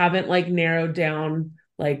just haven't like narrowed down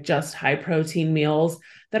like just high protein meals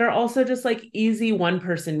that are also just like easy one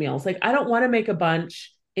person meals. Like I don't want to make a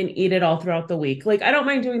bunch and eat it all throughout the week. Like I don't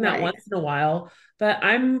mind doing that right. once in a while, but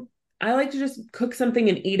I like to just cook something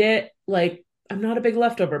and eat it. Like I'm not a big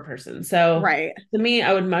leftover person. So Right. to me,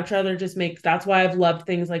 I would much rather just make, that's why I've loved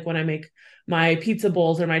things like when I make my pizza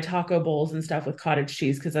bowls or my taco bowls and stuff with cottage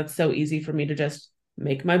cheese, because that's so easy for me to just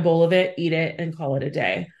make my bowl of it, eat it, and call it a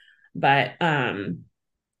day. But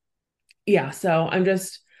yeah, so I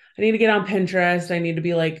need to get on Pinterest. I need to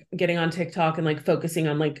be like getting on TikTok and like focusing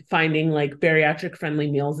on like finding like bariatric friendly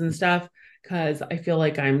meals and stuff, because I feel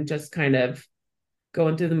like I'm just kind of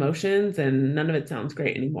going through the motions and none of it sounds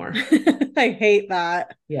great anymore. I hate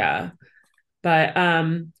that. Yeah. But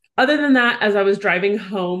other than that, as I was driving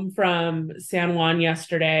home from San Juan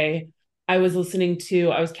yesterday, I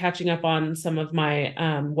was catching up on some of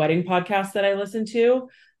my wedding podcasts that I listened to,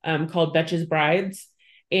 called Betches Brides.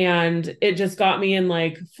 And it just got me in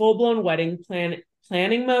like full blown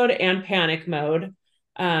planning mode and panic mode.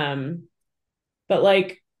 Um, but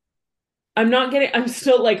like I'm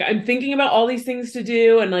still like, I'm thinking about all these things to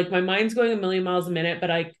do, and like my mind's going a million miles a minute, but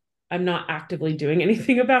I'm not actively doing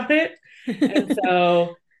anything about it. And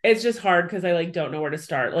so it's just hard because I like don't know where to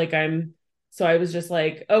start. So I was just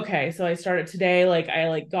like, okay, so I started today. Like I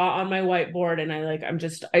like got on my whiteboard and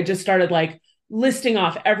I just started like listing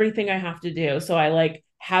off everything I have to do. So I like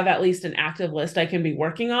have at least an active list I can be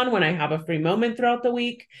working on when I have a free moment throughout the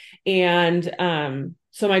week. And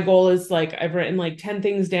so my goal is like I've written like 10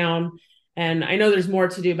 things down, and I know there's more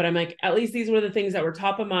to do, but I'm like, at least these were the things that were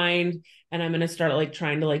top of mind. And I'm going to start like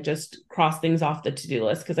trying to like just cross things off the to-do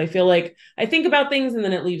list. Cause I feel like I think about things and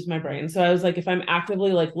then it leaves my brain. So I was like, if I'm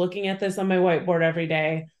actively like looking at this on my whiteboard every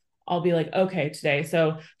day, I'll be like, okay, today.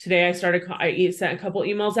 So today I sent a couple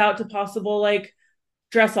emails out to possible like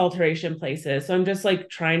dress alteration places. So I'm just like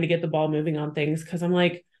trying to get the ball moving on things. Cause I'm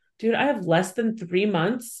like, dude, I have less than 3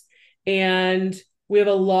 months and we have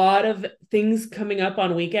a lot of things coming up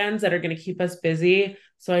on weekends that are going to keep us busy.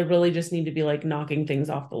 So I really just need to be like knocking things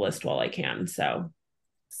off the list while I can. So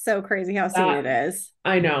So crazy how soon that it is.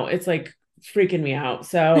 I know it's like freaking me out.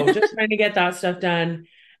 So just trying to get that stuff done.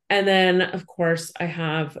 And then of course I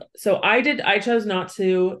chose not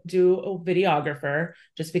to do a videographer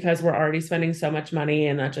just because we're already spending so much money,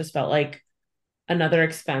 and that just felt like another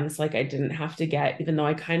expense like I didn't have to get, even though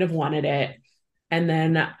I kind of wanted it. And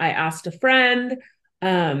then I asked a friend,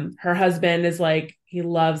 her husband is like, he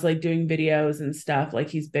loves like doing videos and stuff. Like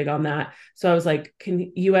he's big on that. So I was like,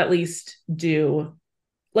 can you at least do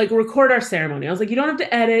like record our ceremony? I was like, you don't have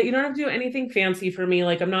to edit, you don't have to do anything fancy for me.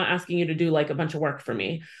 Like, I'm not asking you to do like a bunch of work for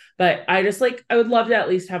me, but I just like, I would love to at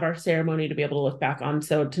least have our ceremony to be able to look back on.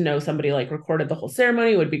 So to know somebody like recorded the whole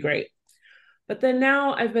ceremony would be great. But then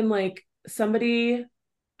now I've been like, somebody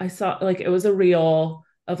I saw like it was a reel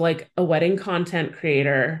of like a wedding content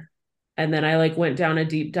creator. And then I like went down a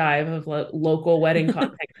deep dive of local wedding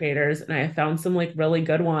content creators, and I found some like really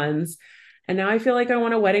good ones. And now I feel like I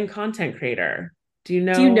want a wedding content creator. Do you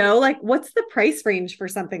Do you know? know like what's the price range for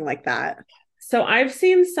something like that? So I've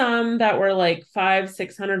seen some that were like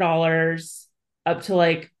 $500-600 up to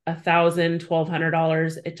like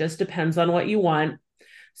 $1,000-1,200. It just depends on what you want.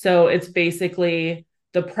 So it's basically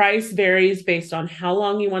The price varies based on how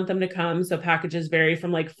long you want them to come. So packages vary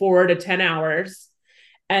from like 4 to 10 hours.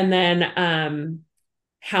 And then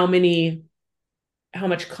how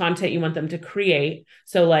much content you want them to create.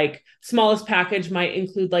 So like smallest package might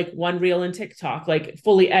include like one reel in TikTok, like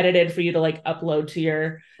fully edited for you to like upload to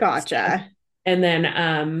your Gotcha. stuff. And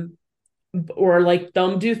then or like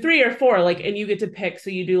they'll do 3 or 4, like, and you get to pick. So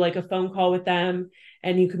you do like a phone call with them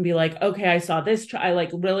and you can be like, okay, I saw this. I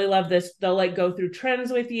like really love this. They'll like go through trends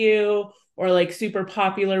with you or like super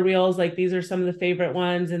popular reels. Like these are some of the favorite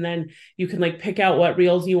ones. And then you can like pick out what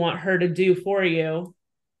reels you want her to do for you.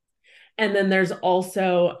 And then there's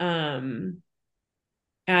also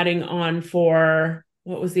adding on for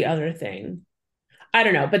what was the other thing? I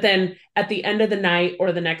don't know. But then at the end of the night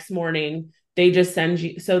or the next morning, they just send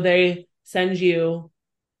you. So they send you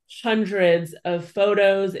hundreds of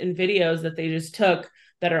photos and videos that they just took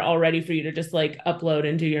that are all ready for you to just like upload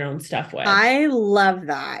and do your own stuff with. I love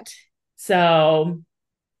that. So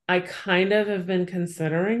I kind of have been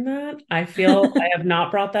considering that. I feel I have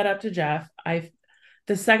not brought that up to Jeff.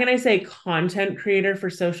 The second I say content creator for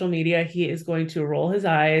social media, he is going to roll his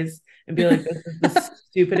eyes and be like, this is the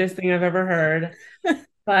stupidest thing I've ever heard.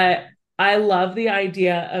 But I love the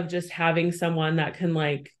idea of just having someone that can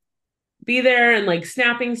like be there and like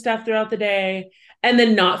snapping stuff throughout the day and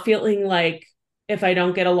then not feeling like if I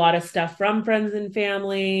don't get a lot of stuff from friends and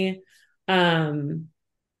family, I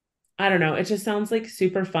don't know. It just sounds like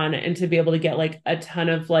super fun and to be able to get like a ton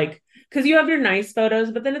of like, because you have your nice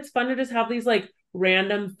photos, but then it's fun to just have these like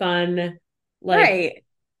random fun, like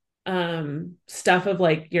Right. stuff of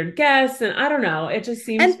like your guests. And I don't know. It just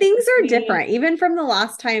seems And things are different, even from the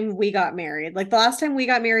last time we got married. Like the last time we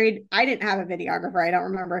got married, I didn't have a videographer. I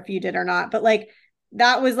don't remember if you did or not, but like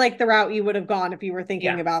that was like the route you would have gone if you were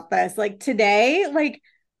thinking about this. Like today, like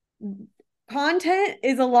content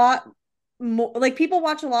is a lot more like people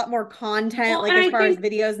watch a lot more content, well, like as far as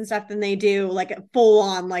videos and stuff than they do like a full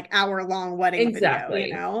on like hour-long wedding exactly.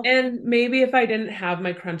 video, you know? And maybe if I didn't have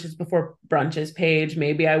my crunches before brunches page,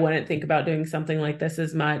 maybe I wouldn't think about doing something like this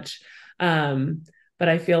as much. But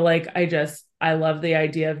I feel like I love the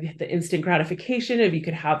idea of the instant gratification if you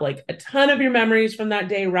could have like a ton of your memories from that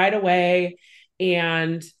day right away.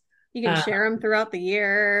 And you can share them throughout the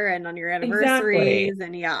year and on your anniversaries. Exactly.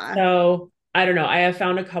 And yeah. So I don't know. I have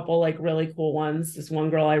found a couple like really cool ones. This one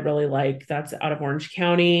girl I really like that's out of Orange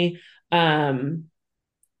County. And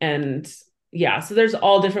yeah, so there's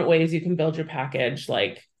all different ways you can build your package,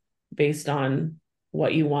 like based on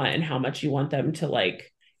what you want and how much you want them to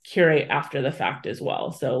like curate after the fact as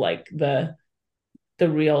well. So like the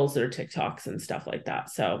reels or TikToks and stuff like that.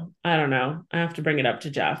 So I don't know. I have to bring it up to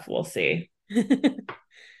Jeff. We'll see.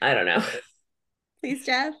 I don't know. Please,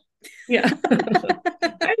 Jeff. Yeah.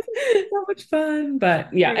 So much fun.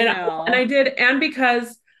 But yeah, and I did, and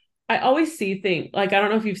because I always see things like, I don't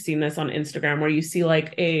know if you've seen this on Instagram where you see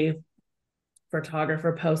like a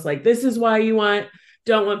photographer post like, this is why you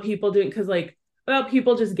don't want people doing, because like about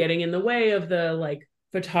people just getting in the way of the like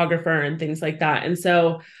photographer and things like that. And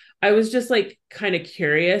so I was just like kind of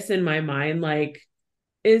curious in my mind, like,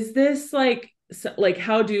 is this like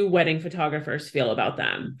how do wedding photographers feel about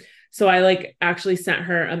them? So I like actually sent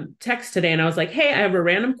her a text today and I was like, hey, I have a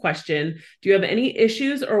random question. Do you have any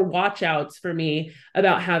issues or watch outs for me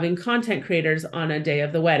about having content creators on a day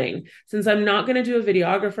of the wedding? Since I'm not going to do a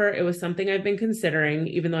videographer, it was something I've been considering,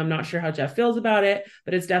 even though I'm not sure how Jeff feels about it,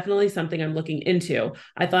 but it's definitely something I'm looking into.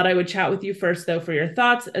 I thought I would chat with you first though, for your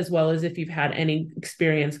thoughts, as well as if you've had any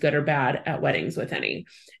experience, good or bad, at weddings with any.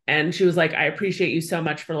 And she was like, I appreciate you so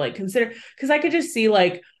much for like consider, because I could just see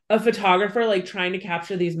like a photographer like trying to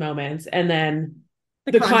capture these moments and then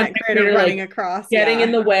the content creator running like across, getting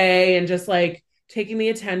in the way and just like taking the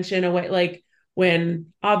attention away. Like when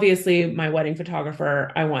obviously my wedding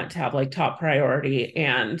photographer, I want to have like top priority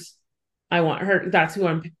and I want her, that's who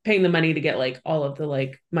I'm paying the money to get like all of the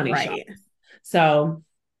like money shots. So,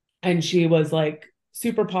 and she was like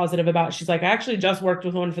super positive about, she's like, I actually just worked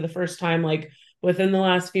with one for the first time, like within the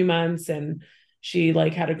last few months, and she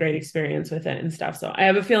like had a great experience with it and stuff. So I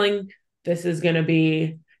have a feeling this is going to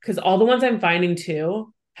be, because all the ones I'm finding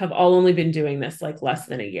too have all only been doing this like less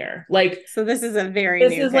than a year. Like, so this is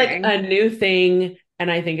like a new thing. And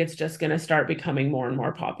I think it's just going to start becoming more and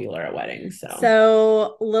more popular at weddings.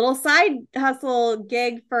 So little side hustle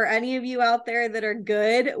gig for any of you out there that are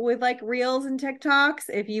good with like reels and TikToks.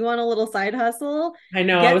 If you want a little side hustle, I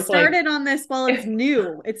know get started on this while it's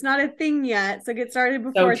new. It's not a thing yet. So get started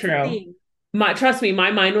before it's a thing. Trust me,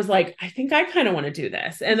 my mind was like, I think I kind of want to do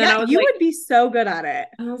this. And then I was you would be so good at it.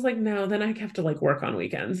 I was like, no, then I have to like work on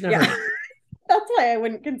weekends. Never mind. That's why I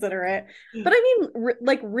wouldn't consider it. But I mean,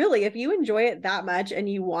 like, really, if you enjoy it that much and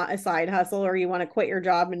you want a side hustle or you want to quit your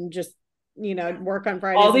job and just, work on All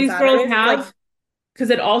Fridays and these girls Saturdays, it's like, have, because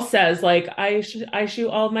it all says like I shoot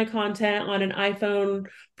all of my content on an iPhone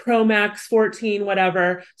Pro Max 14,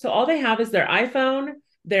 whatever. So all they have is their iPhone,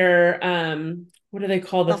 their what do they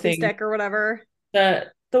call the selfie thing? stick or whatever.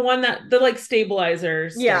 The one that the like stabilizer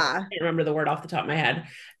stick. I Yeah. can't remember the word off the top of my head.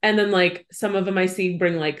 And then like some of them I see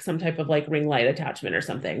bring like some type of like ring light attachment or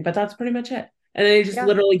something, but that's pretty much it. And they just Yeah.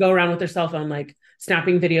 literally go around with their cell phone, like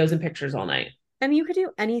snapping videos and pictures all night. And you could do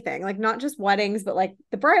anything, like not just weddings, but like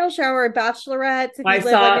the bridal shower, bachelorettes, if I you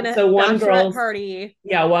live like saw in a so one bachelorette girl's party.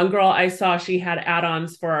 Yeah, one girl I saw, she had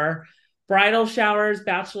add-ons for bridal showers,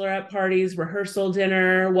 bachelorette parties, rehearsal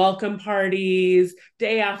dinner, welcome parties,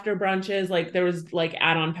 day after brunches. Like there was like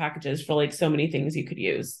add-on packages for like so many things you could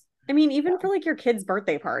use. I mean, even for like your kid's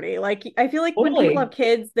birthday party, like I feel like when people Totally. have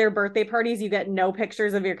kids, their birthday parties, you get no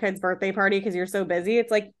pictures of your kid's birthday party because you're so busy. It's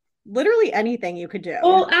like literally anything you could do.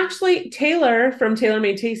 Well, actually, Taylor from Taylor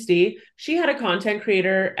Made Tasty, she had a content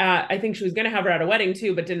creator at, I think she was going to have her at a wedding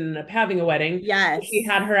too, but didn't end up having a wedding. She Yes.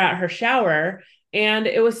 had her at her shower, and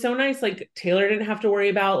it was so nice. Like Taylor didn't have to worry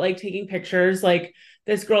about like taking pictures. Like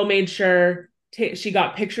this girl made sure she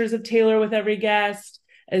got pictures of Taylor with every guest,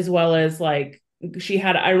 as well as like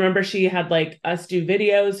I remember she had like us do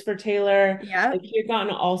videos for Taylor. Yeah. Like she had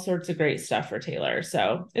gotten all sorts of great stuff for Taylor.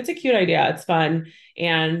 So it's a cute idea. It's fun.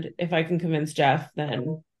 And if I can convince Jeff,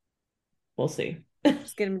 then we'll see.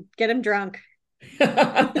 Just get him drunk.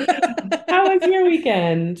 How was your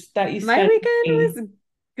weekend that you My spent weekend with me? was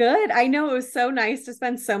good. I know it was so nice to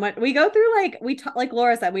spend so much. We go through like we talk, like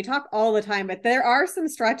Laura said, we talk all the time, but there are some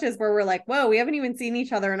stretches where we're like, whoa, we haven't even seen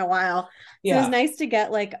each other in a while. So it was Yeah, nice to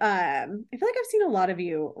get like I feel like I've seen a lot of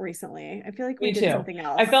you recently. I feel like we me did too. something I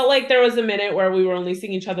else. felt like there was a minute where we were only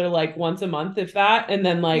seeing each other like once a month, if that. And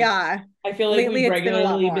then like Yeah. I feel like Lately we've it's been a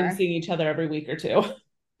lot regularly been more. seeing each other every week or two.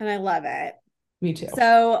 And I love it. Me too.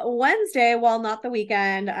 So Wednesday, while not the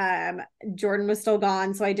weekend, Jordan was still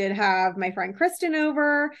gone. So I did have my friend Kristen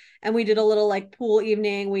over and we did a little like pool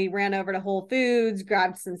evening. We ran over to Whole Foods,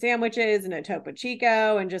 grabbed some sandwiches and a Topo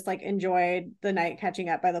Chico and just like enjoyed the night catching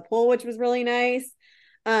up by the pool, which was really nice.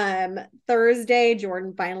 Thursday,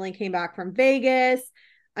 Jordan finally came back from Vegas.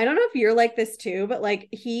 I don't know if you're like this too, but like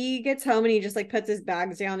he gets home and he just like puts his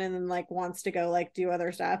bags down and then like wants to go like do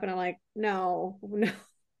other stuff. And I'm like, no, no,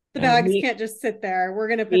 the No, bags can't just sit there. We're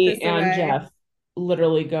gonna put me this and away. Jeff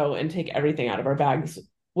literally go and take everything out of our bags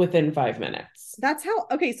within 5 minutes. That's how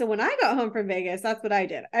okay. So when I got home from Vegas, that's what I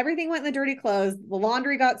did. Everything went in the dirty clothes, the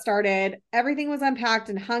laundry got started, everything was unpacked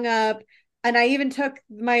and hung up. And I even took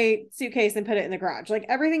my suitcase and put it in the garage. Like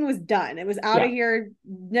everything was done. It was out Yeah. of here.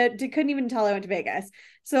 No, couldn't even tell I went to Vegas.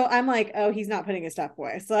 So I'm like, oh, he's not putting his stuff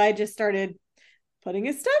away. So I just started putting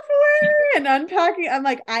his stuff away and unpacking. I'm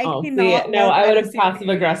like, I Oh, see, cannot no, look I at would a have passive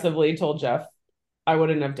suitcase. aggressively told Jeff I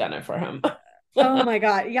wouldn't have done it for him. Oh my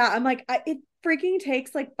God. Yeah. I'm like, it freaking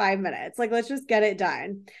takes like 5 minutes. Like, let's just get it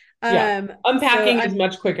done. Yeah. So Unpacking is I'm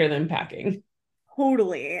much quicker than packing.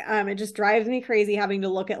 totally, it just drives me crazy having to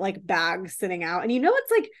look at like bags sitting out. And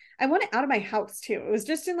it's like, I want it out of my house too. It was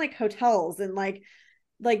just in like hotels and like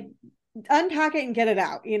unpack it and get it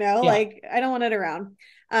out, Yeah. like I don't want it around.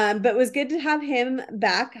 But it was good to have him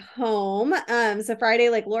back home. So Friday,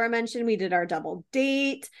 like Laura mentioned, we did our double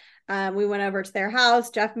date. We went over to their house.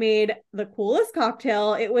 Jeff made the coolest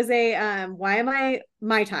cocktail. It was a why am I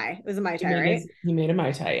Mai Tai. It was a Mai Tai, right? He made a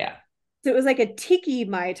Mai Tai, yeah. So it was like a tiki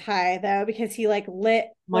Mai Tai though, because he like lit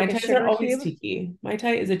Mai like a Tais are sugar always cube. tiki. Mai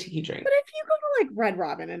Tai is a tiki drink. But if you go to like Red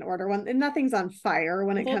Robin and order one, and nothing's on fire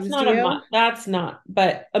when it comes to you. That's not,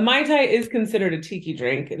 but a Mai Tai is considered a tiki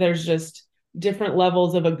drink. There's just different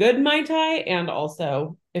levels of a good Mai Tai and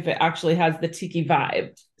also if it actually has the tiki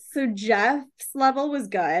vibe. So Jeff's level was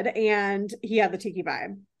good and he had the tiki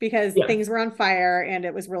vibe because Yeah. things were on fire and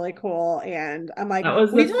it was really cool. And I'm like, That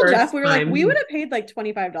was we the told Jeff, first we were like, we would time. have paid like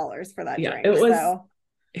 $25 for that Yeah, it drink. was So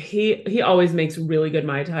he always makes really good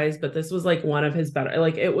Mai Tais, but this was like one of his better.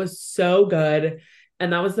 Like it was so good.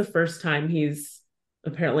 And that was the first time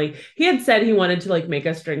apparently he had said he wanted to like make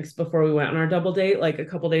us drinks before we went on our double date, like a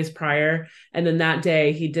couple days prior. And then that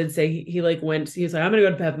day he did say he like he was like, I'm gonna go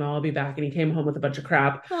to Bevmo, I'll be back. And he came home with a bunch of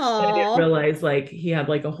crap. But I didn't oh, realize like he had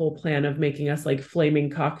like a whole plan of making us like flaming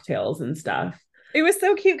cocktails and stuff. It was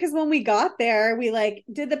so cute because when we got there, we like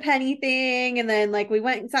did the penny thing and then like we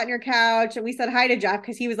went and sat on your couch and we said hi to Jeff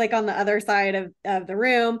because he was like on the other side of the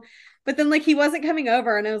room. But then like he wasn't coming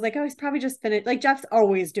over and I was like, oh, he's probably just finished. Like Jeff's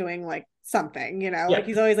always doing like something, like Yeah.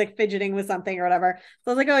 he's always like fidgeting with something or whatever.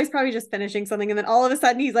 So I was like, oh, he's probably just finishing something. And then all of a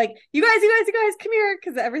sudden he's like, you guys, come here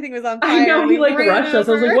because everything was on I fire. know And he we like ran rushed us.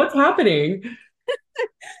 I was like, over. what's happening?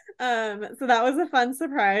 So that was a fun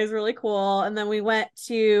surprise, really cool. And then we went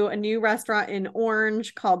to a new restaurant in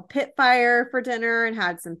Orange called Pit Fire for dinner and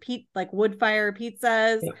had some like wood fire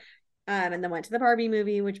pizzas. Yeah. And then went to the Barbie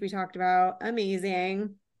movie, which we talked about.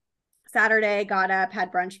 Amazing. Saturday, got up,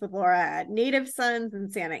 had brunch with Laura at Native Sons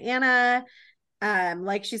in Santa Ana.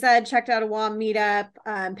 Like she said, checked out a WOM meetup,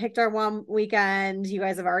 picked our WOM weekend. You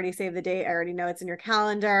guys have already saved the date. I already know it's in your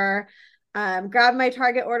calendar. Grabbed my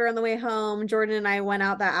Target order on the way home. Jordan and I went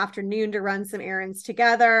out that afternoon to run some errands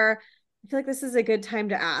together. I feel like this is a good time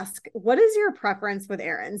to ask, what is your preference with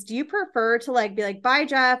errands? Do you prefer to like be like, bye,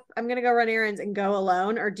 Jeff, I'm going to go run errands and go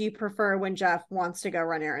alone? Or do you prefer when Jeff wants to go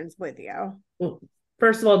run errands with you? Well,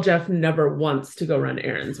 first of all, Jeff never wants to go run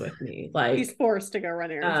errands with me. He's Like, forced to go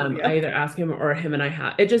run errands with I you. either ask him or him and I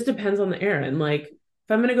have. It just depends on the errand. Like, if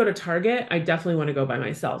I'm gonna go to Target, I definitely want to go by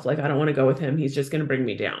myself. Like, I don't want to go with him. He's just gonna bring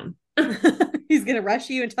me down. He's going to rush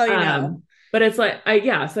you and tell you no. But it's like,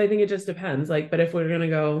 yeah. So I think it just depends. Like, but if we're gonna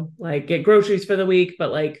go like get groceries for the week,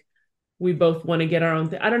 but like we both want to get our own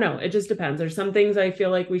thing. I don't know. It just depends. There's some things I feel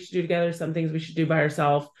like we should do together. Some things we should do by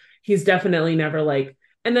ourselves. He's definitely never like.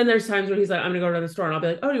 And then there's times when he's like, I'm gonna go to the store, and I'll be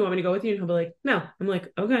like, oh, do you want me to go with you? And he'll be like, no. I'm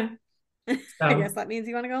like, okay. I guess So that means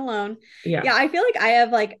you want to go alone. yeah, Yeah, I feel like I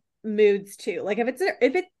have like moods too. Like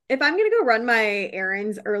if I'm gonna go run my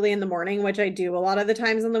errands early in the morning, which I do a lot of the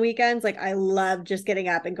times on the weekends, like I love just getting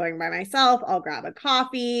up and going by myself. I'll grab a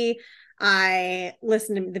coffee. I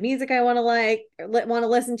listen to the music I want to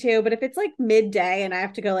listen to. But if it's like midday and I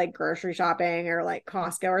have to go like grocery shopping or like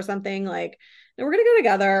Costco or something, like no, we're gonna go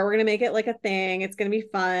together. We're gonna make it like a thing. It's gonna be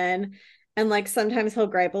fun. And like sometimes he'll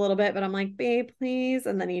gripe a little bit, but I'm like, babe, please.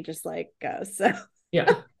 And then he just like goes. So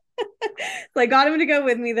yeah, so I got him to go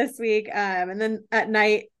with me this week. And then at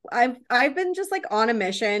night, I've been just like on a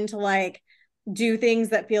mission to like do things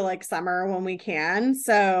that feel like summer when we can.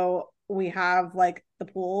 So we have like the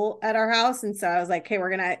pool at our house. And so I was like, okay,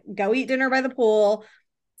 we're gonna go eat dinner by the pool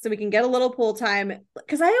so we can get a little pool time.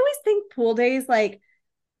 Cause I always think pool days like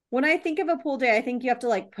when I think of a pool day, I think you have to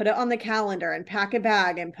like put it on the calendar and pack a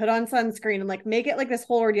bag and put on sunscreen and like make it like this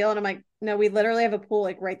whole ordeal. And I'm like, no, we literally have a pool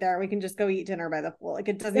like right there. We can just go eat dinner by the pool. Like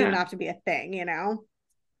it doesn't even yeah. have to be a thing. So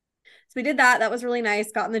we did that. That was really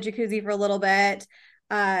nice. Got in the jacuzzi for a little bit.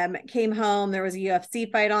 Came home. There was a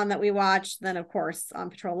UFC fight on that we watched. Then of course on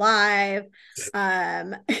Patrol Live.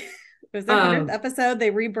 It was their 100th Um, episode. They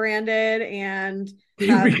rebranded and they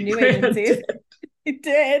have new agencies. rebranded. It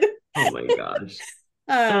did. Oh my gosh.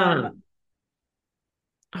 Um, Um,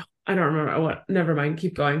 I don't remember what. Never mind.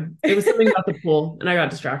 Keep going. It was something about the pool, and I got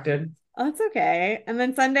distracted. Oh, that's okay. And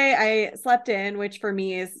then Sunday I slept in, which for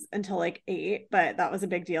me is until like 8, but that was a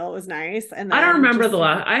big deal. It was nice. And I don't then remember just the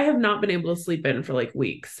last. I have not been able to sleep in for like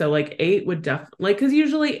weeks. So like 8 would definitely like because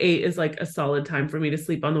usually 8 is like a solid time for me to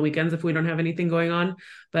sleep on the weekends if we don't have anything going on.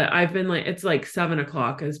 But I've been like it's like 7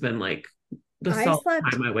 o'clock has been like the I solid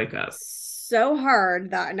slept time I wake up. so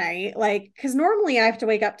hard that night. Like, cause normally I have to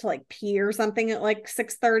wake up to like pee or something at like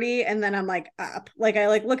 6:30 and then I'm like up. Like I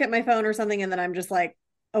like look at my phone or something and then I'm just like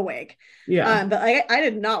awake. Yeah. But I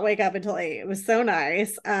did not wake up until 8. It was so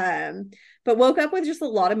nice. But woke up with just a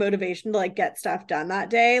lot of motivation to like get stuff done that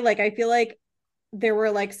day. Like I feel like there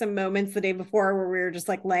were like some moments the day before where we were just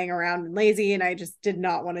like laying around and lazy and I just did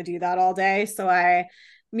not want to do that all day. So I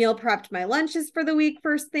meal prepped my lunches for the week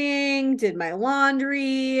first thing, did my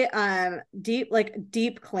laundry,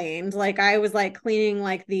 deep cleaned. Like I was like cleaning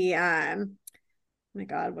like the oh my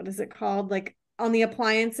God, what is it called? Like on the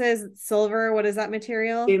appliances, it's silver. What is that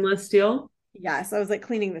material? Stainless steel. Yes, I was like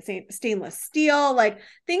cleaning the same stainless steel, like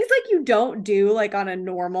things like you don't do like on a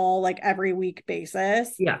normal, like every week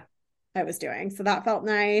basis. Yeah. I was doing. So that felt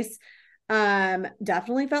nice.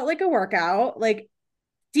 Definitely felt like a workout. Like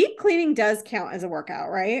deep cleaning does count as a workout,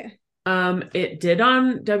 right? It did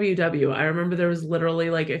on WW. I remember there was literally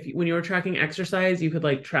like if when you were tracking exercise, you could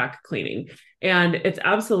like track cleaning, and it's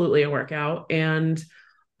absolutely a workout. And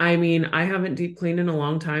I mean, I haven't deep cleaned in a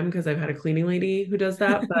long time because I've had a cleaning lady who does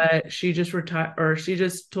that, but she just retired or she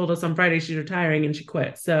just told us on Friday she's retiring and she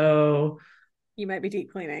quit. So You might be deep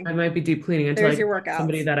I cleaning. might be deep cleaning until I There's your get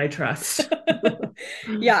somebody workouts. that I trust.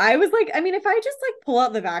 Yeah, I was like, I mean, if I just like pull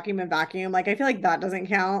out the vacuum and vacuum, like I feel like that doesn't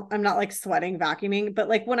count. I'm not like sweating vacuuming, but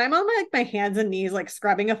like when I'm on my hands and knees, like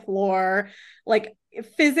scrubbing a floor, like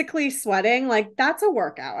physically sweating, like that's a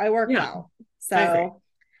workout. I worked Yeah, out. I agree. So,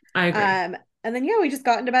 I agree. and then yeah, we just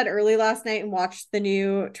got into bed early last night and watched the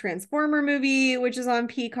new Transformer movie, which is on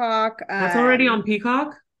Peacock. That's already on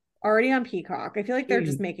Peacock. Already on Peacock. I feel like they're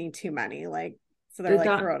just Jeez. making too many, like so they're Did like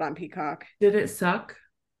that, throw it on Peacock. did it suck?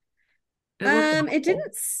 It looked It awful.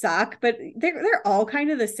 didn't suck, but they're all kind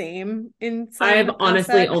of the same in I've some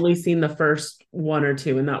honestly aspects. only seen the first one or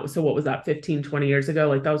two, and that was, so what was that, 15, 20 years ago?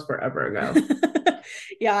 Like that was forever ago.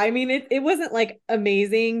 Yeah, I mean it wasn't like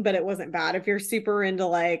amazing, but it wasn't bad. If you're super into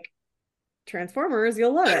like Transformers,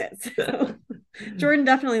 you'll love it. So Jordan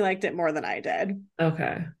definitely liked it more than I did.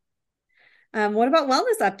 Okay. What about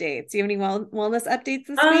wellness updates? Do you have any wellness updates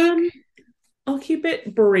this week? Um, I'll keep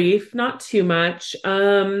it brief, not too much.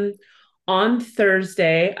 On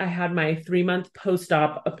Thursday, I had my 3 month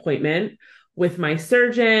post-op appointment with my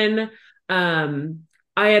surgeon.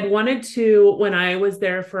 I had wanted to, when I was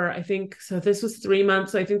there for, I think, so this was 3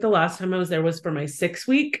 months. So I think the last time I was there was for my 6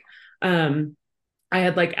 week. Um, I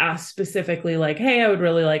had like asked specifically, like, hey, I would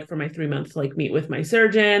really like for my 3 months to like meet with my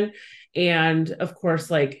surgeon. And of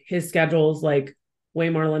course, like his schedule's like way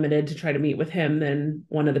more limited to try to meet with him than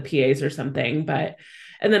one of the PAs or something. But,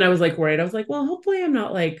 and then I was like worried. I was like, well, hopefully I'm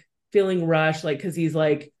not like feeling rushed, like, cause he's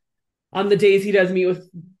like on the days he does meet with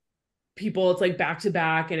people, it's like back to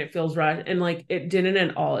back and it feels rushed. And like it didn't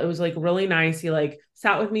at all. It was like really nice. He like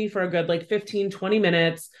sat with me for a good like 15, 20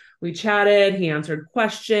 minutes. We chatted, he answered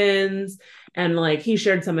questions, and like he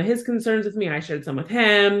shared some of his concerns with me. I shared some with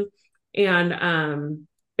him. And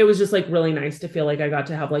it was just like really nice to feel like I got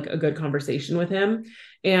to have like a good conversation with him.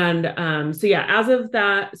 And so yeah, as of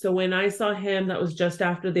that, so when I saw him, that was just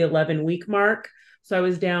after the 11-week mark. So I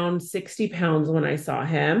was down 60 pounds when I saw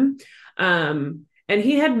him. And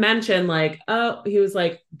he had mentioned, like, oh, he was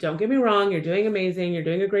like, don't get me wrong, you're doing amazing, you're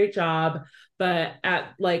doing a great job. But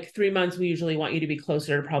at like 3 months, we usually want you to be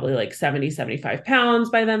closer to probably like 70, 75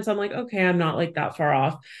 pounds by then. So I'm like, okay, I'm not like that far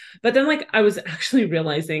off. But then, like, I was actually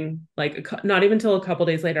realizing, like, not even until a couple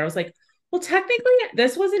days later, I was like, well, technically,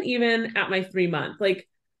 this wasn't even at my 3 month. Like,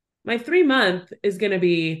 my 3 month is going to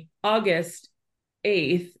be August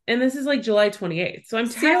 8th, and this is like July 28th. So I'm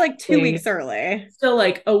So you're like two technically weeks early. still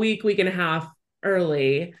like a week, week and a half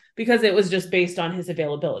early because it was just based on his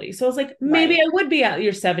availability. So I was like, maybe Right. I would be at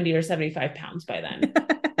your 70 or 75 pounds by then.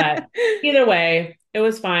 But either way, it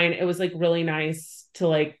was fine. It was like really nice to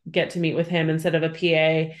like get to meet with him instead of a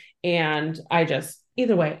PA. And I just,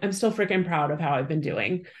 either way, I'm still freaking proud of how I've been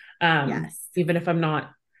doing. Yes. Even if I'm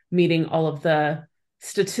not meeting all of the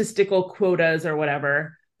statistical quotas or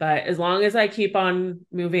whatever. But as long as I keep on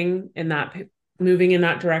moving in that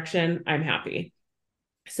direction, I'm happy.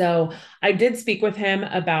 So I did speak with him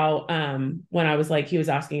about when I was like, he was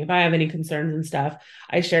asking if I have any concerns and stuff.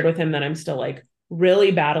 I shared with him that I'm still like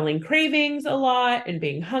really battling cravings a lot and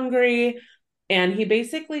being hungry. And he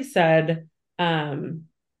basically said, and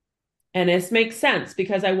this makes sense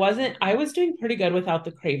because I was doing pretty good without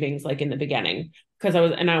the cravings like in the beginning because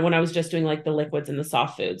when I was just doing like the liquids and the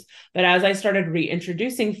soft foods. But as I started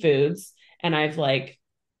reintroducing foods, and I've like,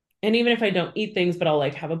 and even if I don't eat things, but I'll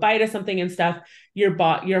like have a bite of something and stuff,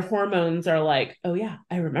 your hormones are like, oh yeah,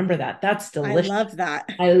 I remember that. That's I delicious. love that.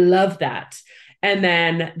 I love that. And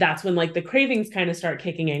then that's when like the cravings kind of start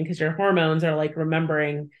kicking in because your hormones are like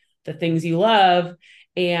remembering the things you love.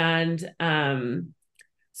 And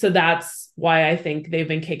so that's why I think they've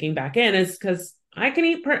been kicking back in, is because I can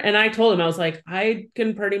eat and I told him, I was like, I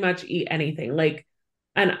can pretty much eat anything. Like,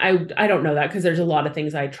 and I don't know that because there's a lot of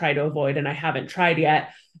things I try to avoid and I haven't tried yet.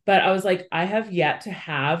 But I was like, I have yet to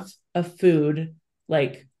have a food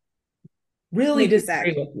like really Make you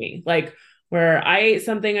disagree sick. with me. Like where I ate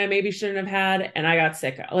something I maybe shouldn't have had and I got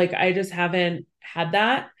sick. Like I just haven't had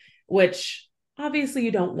that, which obviously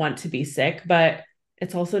you don't want to be sick, but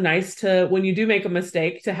it's also nice to, when you do make a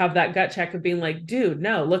mistake, to have that gut check of being like, dude,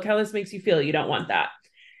 no, look how this makes you feel. You don't want that.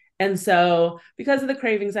 And so, because of the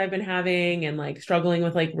cravings I've been having and like struggling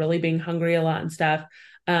with like really being hungry a lot and stuff,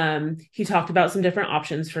 he talked about some different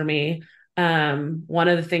options for me. One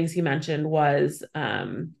of the things he mentioned was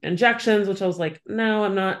injections, which I was like, no,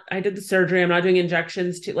 I'm not. I did the surgery. I'm not doing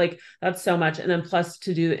injections to like, that's so much. And then plus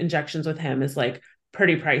to do injections with him is like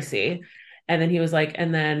pretty pricey. And then he was like,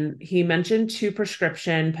 and then he mentioned two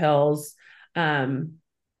prescription pills. Um,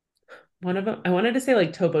 One of them, I wanted to say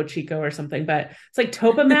like Topo Chico or something, but it's like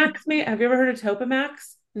Topamax. Have you ever heard of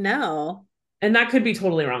Topamax? No. and that could be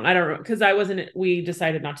totally wrong. I don't, because we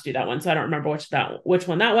decided not to do that one. So I don't remember which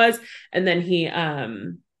one that was. And then he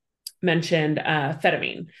mentioned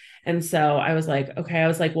amphetamine. And so I was like, okay, I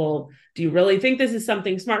was like, well, do you really think this is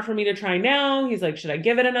something smart for me to try now? He's like, should I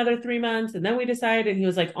give it another 3 months? And then we decide. And he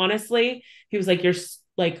was like, honestly, he was like, you're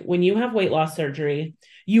like, when you have weight loss surgery,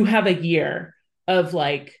 you have a year of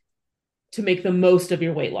like to make the most of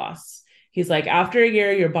your weight loss. He's like, after a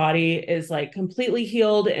year, your body is like completely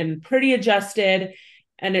healed and pretty adjusted.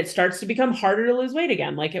 And it starts to become harder to lose weight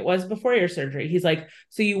again, like it was before your surgery. He's like,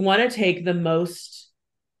 so you want to take the most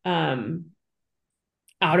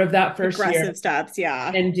out of that first aggressive year steps.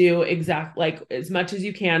 Yeah. and do like as much as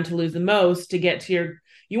you can to lose the most to get to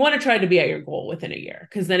you want to try to be at your goal within a year,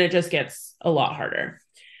 because then it just gets a lot harder.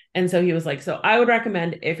 And so he was like, so I would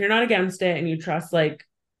recommend, if you're not against it and you trust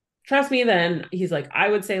me, then he's like, I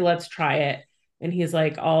would say, let's try it. And he's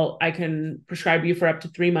like, I can prescribe you for up to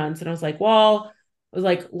 3 months. And I was like,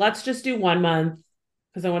 let's just do 1 month,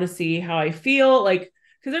 because I want to see how I feel. Like,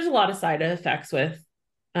 because there's a lot of side effects with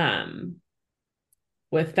phentermine.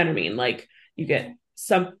 Like you get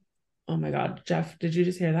oh my God, Jeff, did you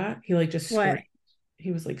just hear that? He like just What? screamed.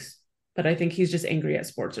 He was like, but I think he's just angry at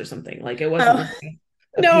sports or something. Like it wasn't Oh. like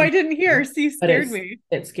No, I didn't hear. See, but scared me.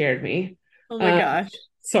 it scared me. Oh my gosh.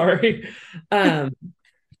 Sorry. And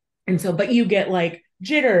so, but you get like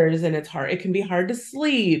jitters and it can be hard to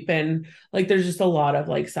sleep. And like, there's just a lot of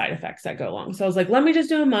like side effects that go along. So I was like, let me just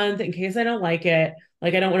do a month in case I don't like it.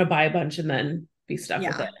 Like, I don't want to buy a bunch and then be stuck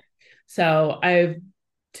with it. So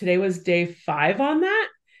today was day 5 on that.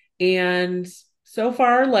 And so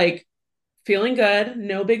far, like feeling good,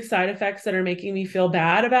 no big side effects that are making me feel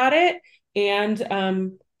bad about it.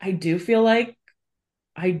 And I do feel like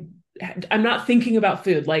I'm not thinking about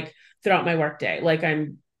food like throughout my workday. Like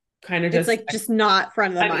I'm kind of it's like just not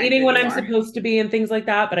front of the I'm mind eating anymore. when I'm supposed to be and things like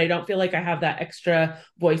that, but I don't feel like I have that extra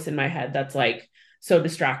voice in my head that's like so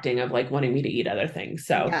distracting of like wanting me to eat other things.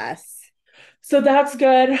 So yes. So that's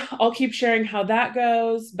good. I'll keep sharing how that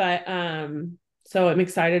goes, but so I'm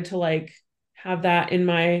excited to like have that in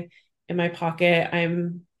my pocket.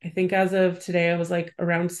 I think as of today I was like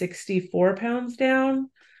around 64 pounds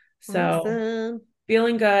down. So Awesome.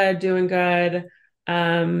 feeling good, doing good.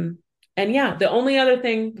 And yeah, the only other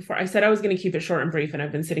thing before I said I was going to keep it short and brief, and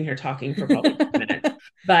I've been sitting here talking for probably 10 minutes.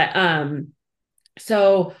 But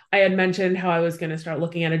so I had mentioned how I was going to start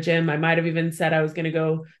looking at a gym. I might have even said I was going to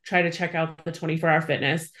go try to check out the 24-hour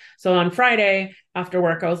fitness. So on Friday after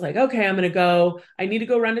work, I was like, okay, I'm going to go. I need to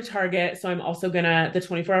go run to Target. So I'm also the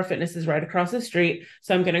 24-hour fitness is right across the street.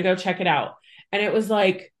 So I'm going to go check it out. And it was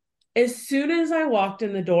like, as soon as I walked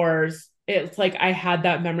in the doors, it's like I had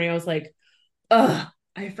that memory. I was like, ugh,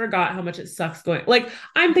 I forgot how much it sucks going. Like,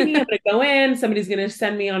 I'm thinking I'm going to go in, somebody's going to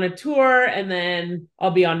send me on a tour, and then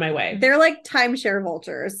I'll be on my way. They're like timeshare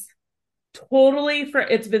vultures. Totally.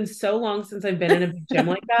 It's been so long since I've been in a big gym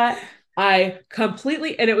like that. I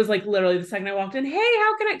completely, and it was like literally the second I walked in, hey,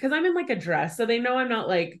 how can I? Because I'm in like a dress, so they know I'm not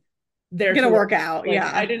like there gonna to work out. Like,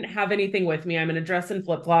 yeah. I didn't have anything with me. I'm in a dress and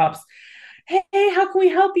flip flops. Hey, how can we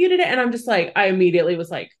help you today? And I'm just like, I immediately was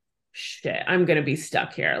like, shit, I'm gonna be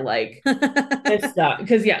stuck here. Like this stuff.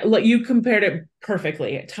 Because yeah, look, you compared it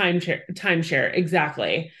perfectly. Timeshare,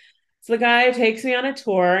 exactly. So the guy takes me on a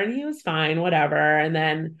tour and he was fine, whatever. And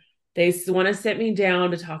then they want to sit me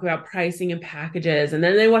down to talk about pricing and packages. And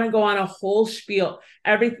then they want to go on a whole spiel,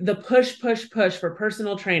 the push for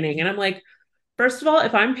personal training. And I'm like, first of all,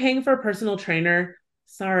 if I'm paying for a personal trainer,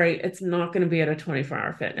 sorry, it's not going to be at a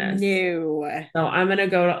 24-hour fitness. No. So I'm going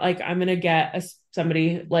to I'm going to get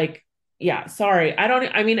somebody like, yeah, sorry. I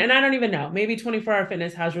don't even know. Maybe 24-hour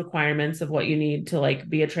fitness has requirements of what you need to like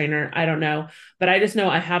be a trainer. I don't know, but I just know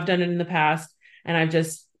I have done it in the past. And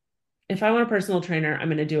if I want a personal trainer, I'm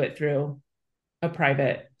going to do it through a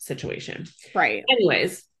private situation. Right.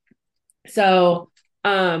 Anyways, so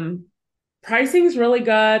pricing's really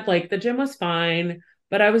good. Like the gym was fine,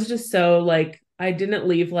 but I was just so like I didn't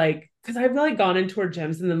leave like because I've like gone and toured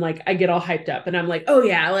gyms and then like I get all hyped up and I'm like, oh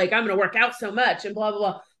yeah, like I'm gonna work out so much and blah blah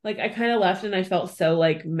blah. Like I kind of left and I felt so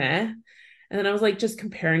like meh. And then I was like just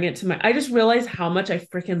comparing it to I just realized how much I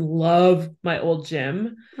freaking love my old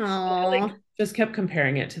gym. I like just kept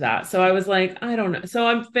comparing it to that. So I was like, I don't know. So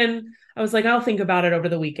I was like, I'll think about it over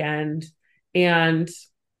the weekend. And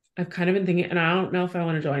I've kind of been thinking, and I don't know if I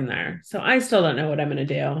want to join there. So I still don't know what I'm going to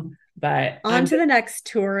do, but on to the next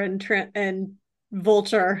tour and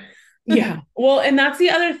vulture. Yeah. Well, and that's the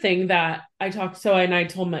other thing that I talked. I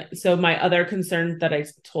told my other concern that I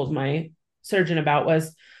told my surgeon about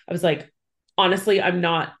was, I was like, honestly, I'm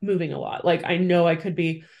not moving a lot. Like, I know I could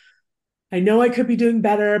be doing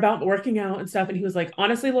better about working out and stuff. And he was like,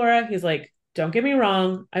 honestly, Laura, he's like, don't get me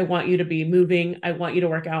wrong. I want you to be moving. I want you to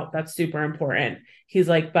work out. That's super important. He's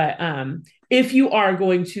like, but if you are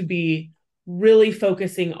going to be really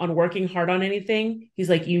focusing on working hard on anything, he's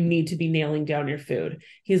like, you need to be nailing down your food.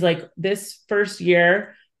 He's like, this first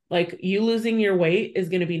year, like you losing your weight is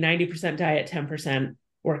going to be 90% diet, 10%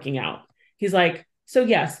 working out. He's like, so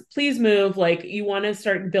yes, please move. Like you want to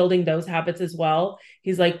start building those habits as well.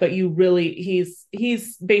 He's like, but you really,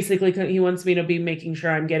 he's basically, he wants me to be making sure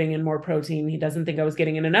I'm getting in more protein. He doesn't think I was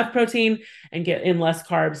getting in enough protein and get in less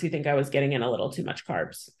carbs. He think I was getting in a little too much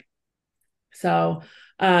carbs. So,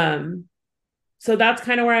 so that's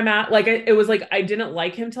kind of where I'm at. Like, it was like, I didn't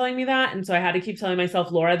like him telling me that. And so I had to keep telling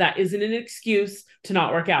myself, Laura, that isn't an excuse to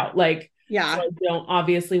not work out. Like, Yeah. so I don't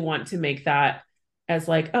obviously want to make that as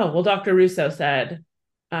like, oh, well, Dr. Russo said,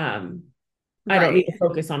 I don't need to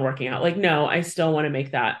focus on working out. Like, no, I still want to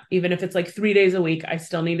make that. Even if it's like 3 days a week, I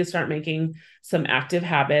still need to start making some active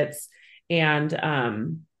habits. And,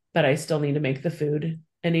 but I still need to make the food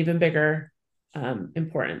an even bigger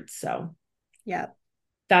importance. So, yeah.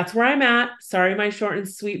 That's where I'm at. Sorry, my short and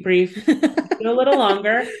sweet brief. A little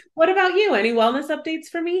longer. What about you? Any wellness updates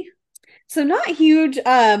for me? So not huge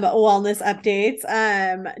wellness updates.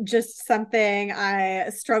 Just something I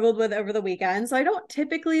struggled with over the weekend. So I don't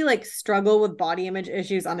typically like struggle with body image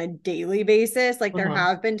issues on a daily basis. Like there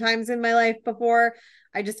have been times in my life before.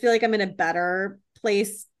 I just feel like I'm in a better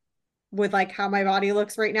place with like how my body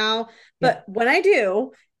looks right now. But when I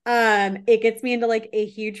do, it gets me into like a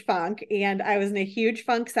huge funk. And I was in a huge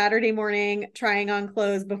funk Saturday morning trying on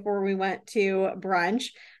clothes before we went to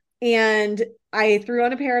brunch. And I threw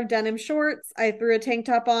on a pair of denim shorts. I threw a tank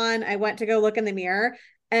top on. I went to go look in the mirror,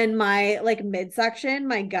 and my like midsection,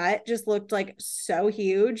 my gut just looked like so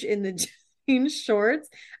huge in the jeans shorts.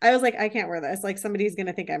 I was like, I can't wear this. Like somebody's going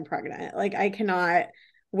to think I'm pregnant. Like I cannot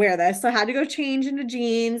wear this. So I had to go change into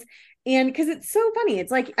jeans. And because it's so funny,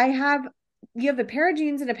 it's like you have a pair of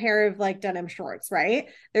jeans and a pair of like denim shorts, right?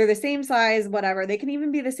 They're the same size, whatever. They can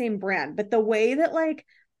even be the same brand, but the way that like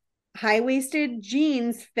high-waisted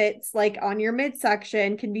jeans fits like on your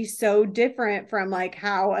midsection can be so different from like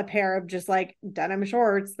how a pair of just like denim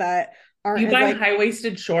shorts that aren't you buy like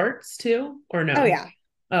high-waisted shorts too, or no? Oh yeah.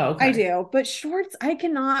 Oh, okay. I do. But shorts, I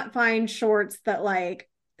cannot find shorts that like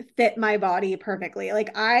fit my body perfectly.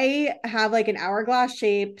 Like I have like an hourglass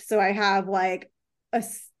shape, so I have like a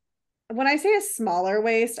when I say a smaller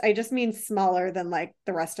waist, I just mean smaller than like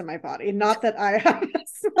the rest of my body. Not that I have a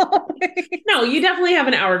small waist. No, you definitely have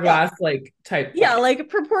an hourglass like type. Yeah, like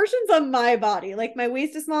proportions on my body. Like my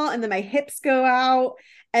waist is small and then my hips go out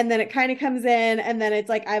and then it kind of comes in and then it's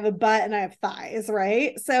like I have a butt and I have thighs,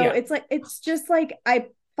 right? So it's like it's just like I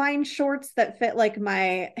find shorts that fit like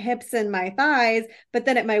my hips and my thighs, but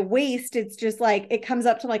then at my waist it's just like it comes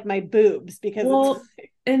up to like my boobs because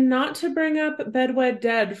and not to bring up Bedwed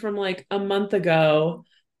Dead from like a month ago,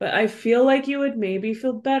 but I feel like you would maybe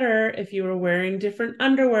feel better if you were wearing different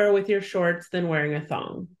underwear with your shorts than wearing a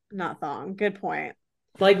thong. Not thong. Good point.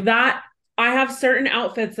 Like that, I have certain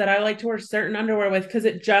outfits that I like to wear certain underwear with because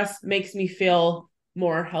it just makes me feel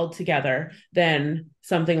more held together than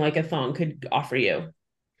something like a thong could offer you.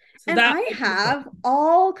 So and I have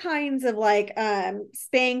all kinds of like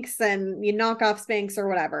Spanx and you knock off Spanx or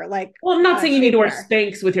whatever. Like, well, I'm not saying you need to wear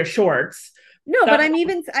Spanx with your shorts. No, but I'm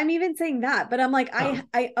even saying that. But I'm like,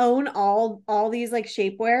 I own all these like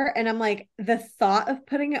shapewear, and I'm like, the thought of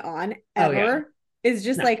putting it on ever is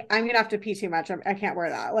just like I'm gonna have to pee too much. I can't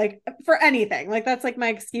wear that. Like for anything. Like that's like my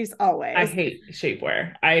excuse always. I hate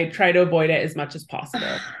shapewear. I try to avoid it as much as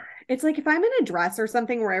possible. It's like if I'm in a dress or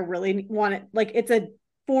something where I really want it, like it's a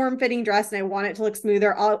form-fitting dress and I want it to look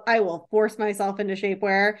smoother, I will force myself into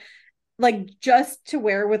shapewear, like just to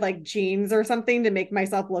wear with like jeans or something to make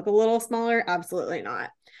myself look a little smaller. Absolutely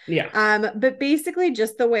not. But basically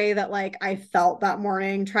just the way that like I felt that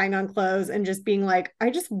morning trying on clothes and just being like,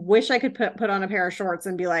 I just wish I could put on a pair of shorts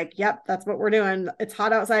and be like, yep, that's what we're doing. It's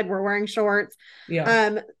hot outside. We're wearing shorts.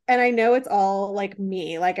 And I know it's all like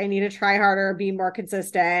me, like I need to try harder, be more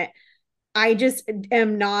consistent. I just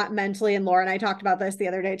am not mentally, and Laura and I talked about this the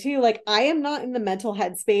other day too. Like I am not in the mental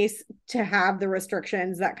headspace to have the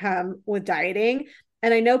restrictions that come with dieting.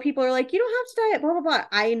 And I know people are like, you don't have to diet, blah, blah, blah.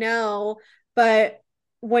 I know, but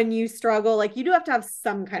when you struggle, like you do have to have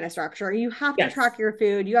some kind of structure. You have to track your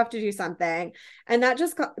food. You have to do something. And that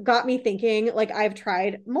just got me thinking, like I've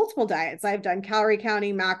tried multiple diets. I've done calorie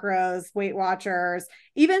counting, macros, Weight Watchers,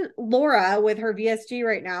 even Laura with her VSG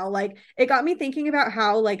right now. Like it got me thinking about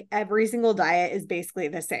how like every single diet is basically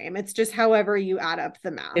the same. It's just however you add up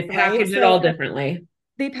the math. They package it all differently.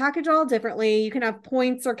 they package all differently. You can have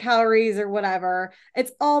points or calories or whatever.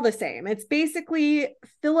 It's all the same. It's basically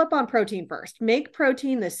fill up on protein first. Make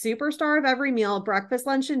protein the superstar of every meal, breakfast,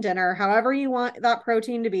 lunch, and dinner, however you want that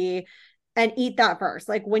protein to be, and eat that first.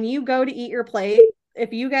 Like when you go to eat your plate,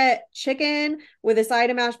 if you get chicken with a side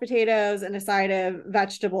of mashed potatoes and a side of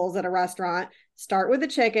vegetables at a restaurant, start with the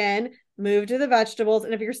chicken, move to the vegetables,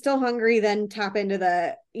 and if you're still hungry, then tap into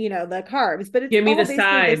the carbs. But it's Give me all the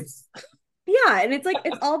basically this. sides. Yeah, and it's like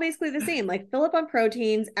it's all basically the same. Like fill up on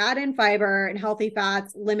proteins, add in fiber and healthy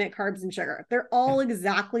fats, limit carbs and sugar. They're all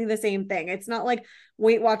exactly the same thing. It's not like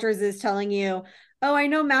Weight Watchers is telling you, "Oh, I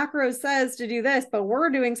know macros says to do this, but we're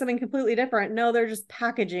doing something completely different." No, they're just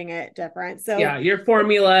packaging it different. So Yeah, your it's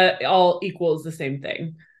formula all equals the same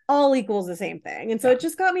thing. all equals the same thing. And so Yeah. it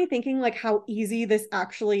just got me thinking like how easy this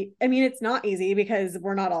actually, I mean, it's not easy because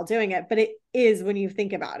we're not all doing it, but it is when you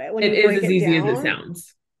think about it, when It you is break as it easy as it down.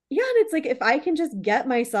 sounds. Yeah, and it's like if I can just get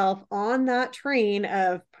myself on that train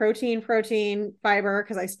of protein, fiber,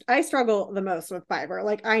 because I struggle the most with fiber.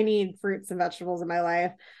 Like I need fruits and vegetables in my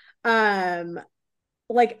life. Um,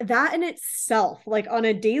 like that in itself, like on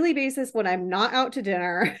a daily basis when I'm not out to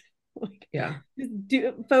dinner, like Yeah.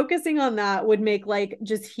 focusing on that would make like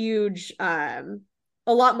just huge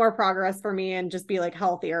a lot more progress for me and just be like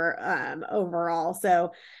healthier overall.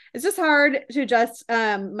 So it's just hard to adjust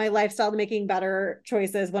my lifestyle to making better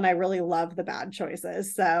choices when I really love the bad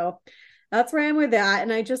choices. So that's where I am with that.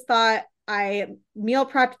 And I just thought I meal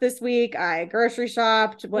prepped this week, I grocery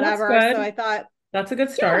shopped, Well, that's whatever. So good. I thought, That's a good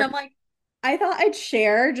yeah, and I'm start. like, I thought I'd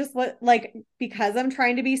share just what, like, because I'm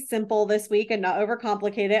trying to be simple this week and not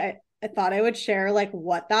overcomplicate it. I thought I would share like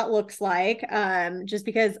what that looks like. Just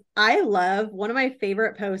because I love one of my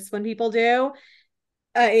favorite posts when people do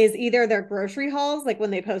is either their grocery hauls, like when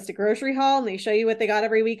they post a grocery haul and they show you what they got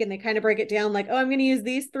every week and they kind of break it down, like, oh, I'm going to use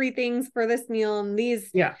these three things for this meal and these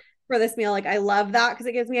Yeah. for this meal. Like I love that because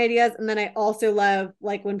it gives me ideas. And then I also love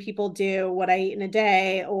like when people do what I eat in a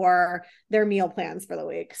day or their meal plans for the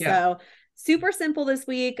week. Yeah. So super simple this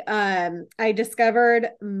week. I discovered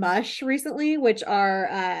mush recently, which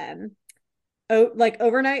are like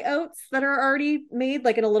overnight oats that are already made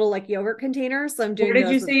like in a little like yogurt container. So I'm Where doing did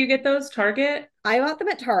you those say with, you get those? Target? I bought them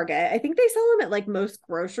at Target. I think they sell them at like most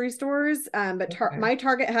grocery stores. But Okay. my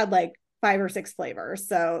Target had like 5 or 6 flavors.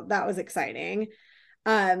 So that was exciting.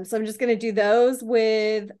 So I'm just gonna do those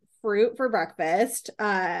with fruit for breakfast.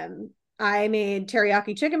 I made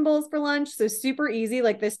teriyaki chicken bowls for lunch, so super easy.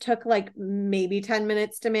 Like this took like maybe 10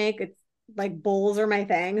 minutes to make. It's like bowls are my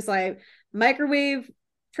thing. So I microwave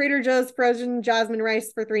Trader Joe's frozen jasmine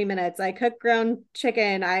rice for 3 minutes. I cook ground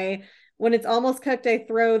chicken. When it's almost cooked, I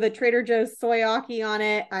throw the Trader Joe's soyaki on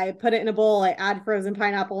it. I put it in a bowl. I add frozen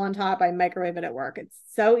pineapple on top. I microwave it at work. It's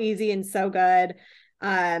so easy and so good.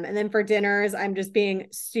 And then for dinners, I'm just being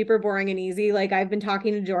super boring and easy. Like I've been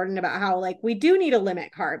talking to Jordan about how like we do need to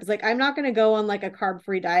limit carbs. Like I'm not going to go on like a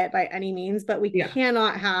carb-free diet by any means, but we Yeah.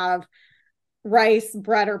 cannot have rice,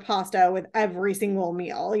 bread, or pasta with every single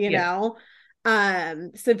meal, you Yeah.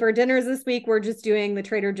 know? So for dinners this week, we're just doing the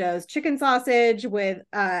Trader Joe's chicken sausage with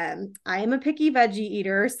I am a picky veggie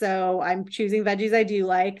eater, so I'm choosing veggies I do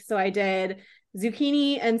like. So I did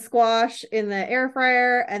zucchini and squash in the air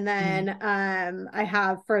fryer, and Mm. then I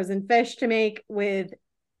have frozen fish to make with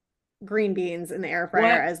green beans in the air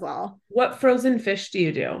fryer What as well. what frozen fish do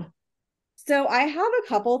you do? So I have a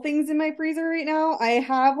couple things in my freezer right now. I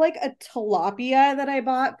have like a tilapia that I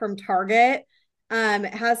bought from Target.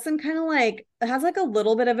 It has some kind of like it has like a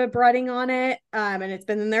little bit of a breading on it. And it's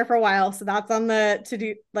been in there for a while. So that's on the to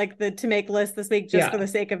do like the to make list this week just for Yeah. the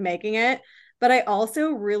sake of making it. But I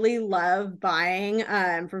also really love buying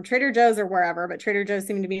from Trader Joe's or wherever, but Trader Joe's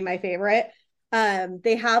seem to be my favorite.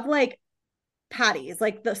 They have like patties,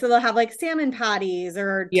 like so they'll have like salmon patties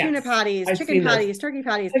or tuna Yes. patties, I've chicken seen those. patties, turkey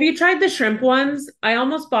patties. Have you tried the shrimp ones? I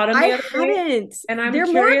almost bought them I the other day, haven't. and I'm They're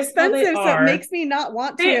more curious how they expensive, so it are. makes me not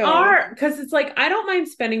want They to. are because it's like I don't mind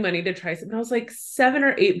spending money to try something. I was like $7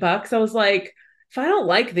 or $8. I was like, if I don't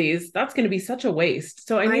like these, that's going to be such a waste.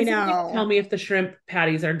 So I I need somebody to tell know. me if the shrimp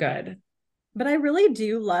patties are good. But I really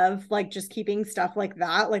do love like just keeping stuff like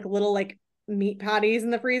that, like little like meat patties in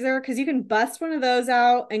the freezer because you can bust one of those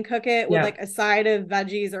out and cook it with Yeah. like a side of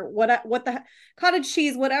veggies or what the cottage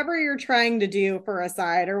cheese, whatever you're trying to do for a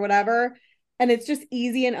side or whatever. And it's just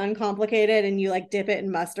easy and uncomplicated. And you like dip it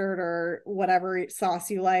in mustard or whatever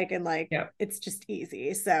sauce you like. And like Yeah. it's just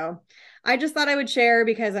easy. So I just thought I would share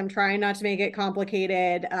because I'm trying not to make it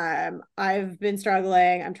complicated. I've been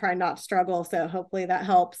struggling. I'm trying not to struggle. So hopefully that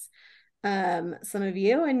helps some of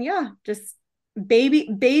you. And yeah, just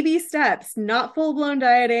baby steps, not full blown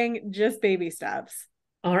dieting, just baby steps.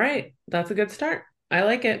 All right. That's a good start. I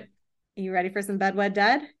like it. You ready for some Bedwed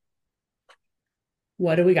Dead?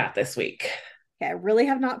 What do we got this week? Okay, I really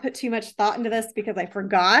have not put too much thought into this because I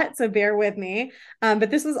forgot, so bear with me. But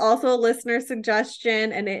this was also a listener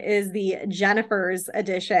suggestion, and it is the Jennifer's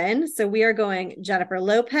edition. So we are going Jennifer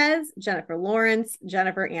Lopez, Jennifer Lawrence,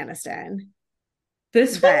 Jennifer Aniston.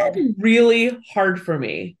 This one was really hard for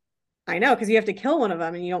me. I know, because you have to kill one of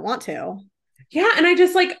them and you don't want to. Yeah, and I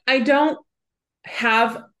just like, I don't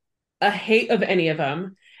have a hate of any of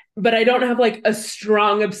them, but I don't have like a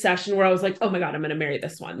strong obsession where I was like, oh my God, I'm going to marry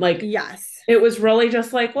this one. Like, yes, it was really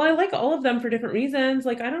just like, well, I like all of them for different reasons.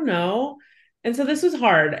 Like, I don't know. And so this was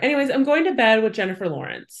hard. Anyways, I'm going to bed with Jennifer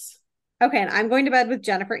Lawrence. Okay, and I'm going to bed with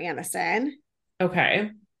Jennifer Aniston. Okay.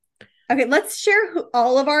 Okay, let's share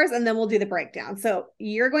all of ours and then we'll do the breakdown. So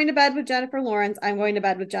you're going to bed with Jennifer Lawrence. I'm going to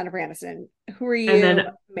bed with Jennifer Aniston. Who are you And then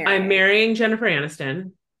marrying? I'm marrying Jennifer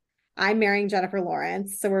Aniston. I'm marrying Jennifer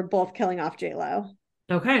Lawrence. So we're both killing off J-Lo.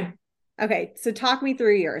 Okay. Okay, so talk me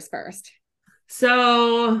through yours first.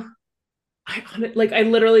 So I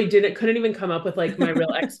literally couldn't even come up with like my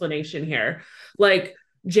real explanation here. Like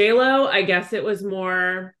J-Lo, I guess it was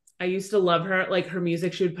more, I used to love her. Like her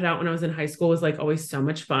music she would put out when I was in high school was like always so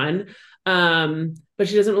much fun. But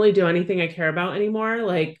she doesn't really do anything I care about anymore.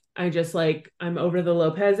 Like I just like, I'm over the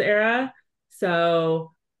Lopez era.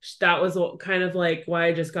 So that was kind of like why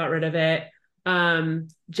I just got rid of it.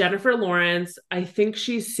 Jennifer Lawrence, I think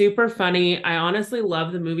she's super funny. I honestly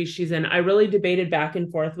love the movie she's in. I really debated back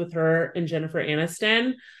and forth with her and Jennifer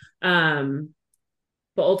Aniston.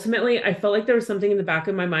 But ultimately I felt like there was something in the back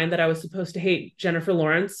of my mind that I was supposed to hate Jennifer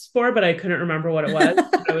Lawrence for, but I couldn't remember what it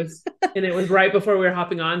was. And it was right before we were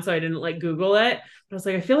hopping on, so I didn't like Google it. But I was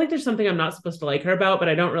like, I feel like there's something I'm not supposed to like her about, but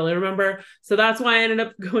I don't really remember. So that's why I ended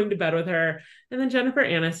up going to bed with her. And then Jennifer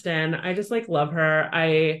Aniston, I just like love her.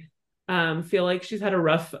 I feel like she's had a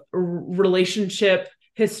rough relationship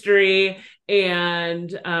history,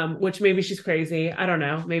 and which maybe she's crazy. I don't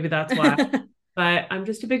know. Maybe that's why. But I'm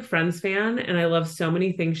just a big Friends fan and I love so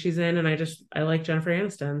many things she's in. And I like Jennifer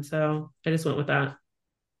Aniston. So I just went with that.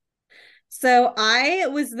 So I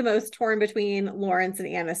was the most torn between Lawrence and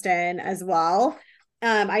Aniston as well.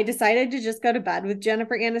 I decided to just go to bed with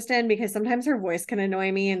Jennifer Aniston because sometimes her voice can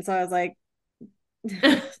annoy me. And so I was like,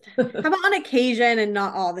 how about on occasion and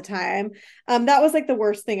not all the time? That was like the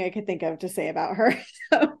worst thing I could think of to say about her.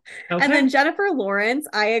 So, Okay. And then Jennifer Lawrence,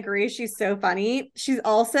 I agree. She's so funny. She's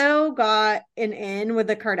also got an in with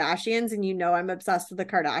the Kardashians, and you know I'm obsessed with the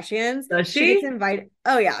Kardashians. Does She gets invited.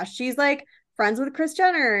 Oh yeah, she's like friends with Kris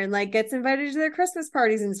Jenner and like gets invited to their Christmas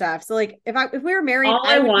parties and stuff. So like if we were married,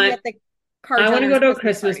 I would be at the I want to go to a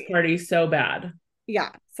Christmas party so bad. Yeah.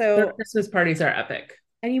 Their So Christmas parties are epic.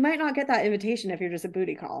 and you might not get that invitation if you're just a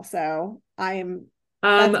booty call. So But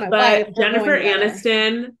wife. Jennifer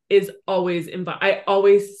Aniston is always invited. I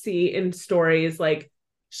always see in stories like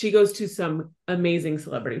she goes to some amazing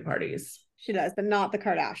celebrity parties. She does, but not the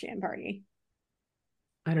Kardashian party.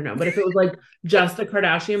 I don't know, but if it was like just the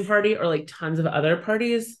Kardashian party or like tons of other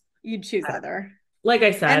parties, you'd choose other. Like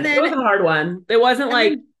I said, it was a hard one. It wasn't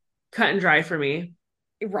like cut and dry for me.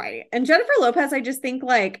 Right. And Jennifer Lopez, I just think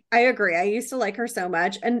like, I agree. I used to like her so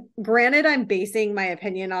much. And granted, I'm basing my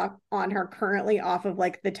opinion on her currently off of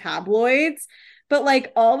like the tabloids, but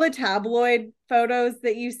like all the tabloid photos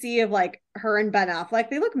that you see of like her and Ben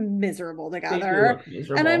Affleck, they look miserable together.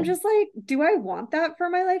 And I'm just like, do I want that for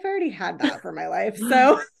my life? I already had that for my life.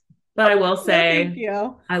 So, but I will say, thank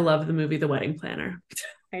you. I love the movie The Wedding Planner.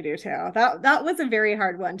 I do too. That was a very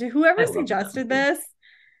hard one. To whoever suggested this.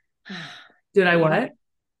 Did I what?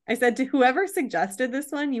 I said to whoever suggested this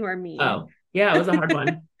one, you are mean. Oh, yeah, it was a hard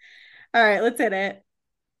one. All right, let's hit it.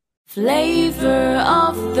 Flavor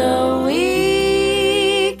of the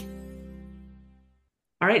week.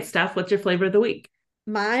 All right, Steph, what's your flavor of the week?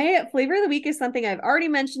 My flavor of the week is something I've already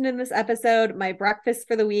mentioned in this episode. My breakfast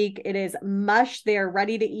for the week, it is mush. They are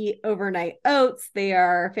ready to eat overnight oats. They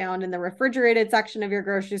are found in the refrigerated section of your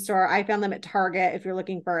grocery store. I found them at Target if you're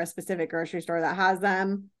looking for a specific grocery store that has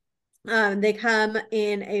them. They come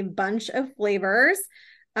in a bunch of flavors.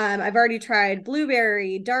 I've already tried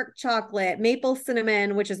blueberry, dark chocolate, maple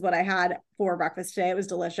cinnamon, which is what I had for breakfast today. It was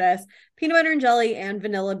delicious. Peanut butter and jelly and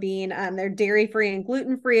vanilla bean. They're dairy-free and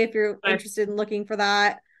gluten-free if you're interested in looking for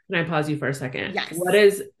that. Can I pause you for a second?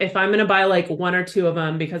 Yes. If I'm going to buy like one or two of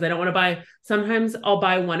them, because I don't want to buy, sometimes I'll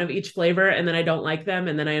buy one of each flavor and then I don't like them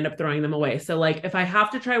and then I end up throwing them away. So like if I have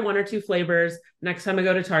to try one or two flavors next time I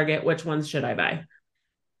go to Target, which ones should I buy?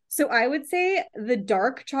 So I would say the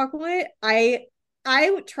dark chocolate, I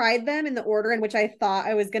tried them in the order in which I thought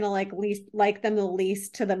I was going to like them the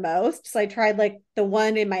least to the most. So I tried like the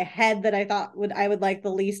one in my head that I thought I would like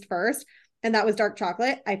the least first. and that was dark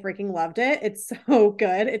chocolate. I freaking loved it. It's so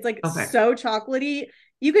good. It's like Okay. so chocolatey.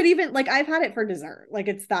 You could even like, I've had it for dessert. Like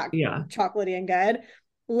it's that Yeah. chocolatey and good.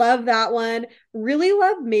 Love that one. Really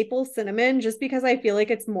love maple cinnamon just because I feel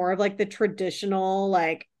like it's more of like the traditional,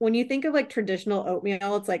 like when you think of like traditional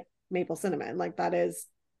oatmeal, it's like maple cinnamon. Like that is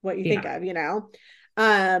what you think of, you know?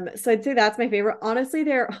 So I'd say that's my favorite. Honestly,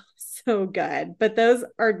 they're so good, but those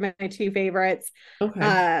are my two favorites.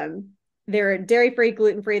 Okay. They're dairy-free,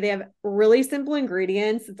 gluten-free. They have really simple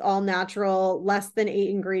ingredients. It's all natural, less than 8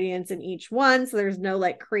 ingredients in each one. So there's no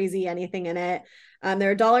like crazy anything in it.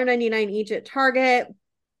 They're $1.99 each at Target.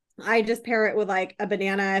 I just pair it with like a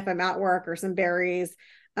banana if I'm at work or some berries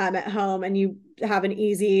at home, and you have an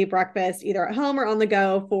easy breakfast either at home or on the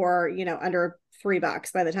go for, you know, under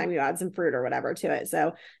 $3 by the time you add some fruit or whatever to it.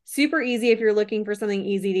 So super easy if you're looking for something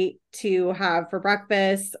easy to have for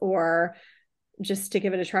breakfast or just to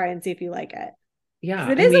give it a try and see if you like it. Yeah.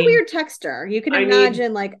 It is a weird texture. You can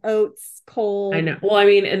imagine like oats cold. I know. Well, I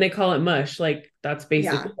mean, and they call it mush. Like that's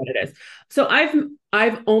basically what it is. So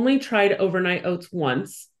I've only tried overnight oats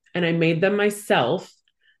once, and I made them myself,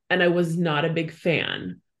 and I was not a big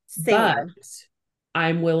fan. Same. But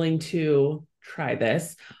I'm willing to try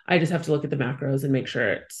this. I just have to look at the macros and make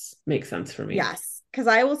sure it makes sense for me. Yes. Because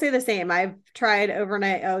I will say the same. I've tried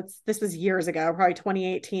overnight oats. This was years ago, probably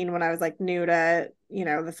 2018, when I was like new to, you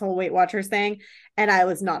know, this whole Weight Watchers thing. And I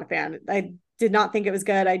was not a fan. I did not think it was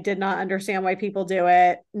good. I did not understand why people do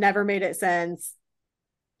it. Never made it sense.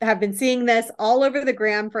 Have been seeing this all over the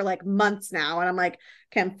gram for like months now. And I'm like,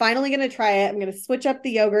 okay, I'm finally going to try it. I'm going to switch up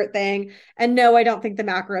the yogurt thing. And no, I don't think the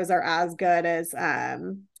macros are as good as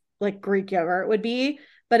like Greek yogurt would be,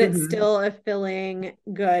 but it's still a filling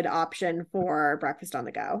good option for breakfast on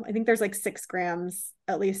the go. I think there's like 6 grams,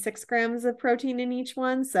 at least 6 grams of protein in each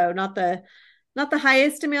one. So not the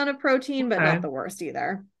highest amount of protein, but not the worst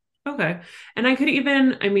either. Okay. And I could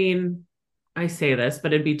even, I mean, I say this,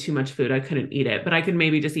 but it'd be too much food. I couldn't eat it, but I could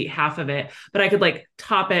maybe just eat half of it, but I could like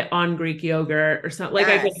top it on Greek yogurt or something like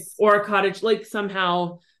I could, or cottage, like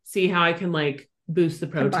somehow see how I can like boost the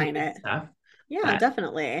protein and stuff. Yeah,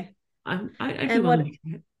 definitely. I'd be willing to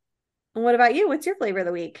try it. And what about you? What's your flavor of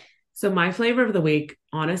the week? So my flavor of the week,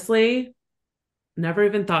 honestly, never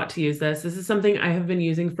even thought to use this. This is something I have been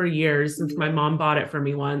using for years since my mom bought it for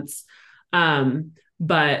me once.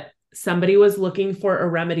 But somebody was looking for a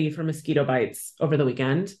remedy for mosquito bites over the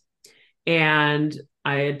weekend. And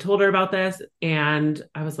I had told her about this, and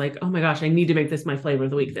I was like, oh my gosh, I need to make this my flavor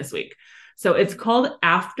of the week this week. So it's called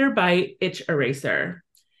After Bite Itch Eraser.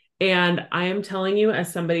 And I am telling you,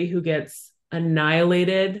 as somebody who gets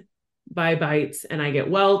annihilated by bites and I get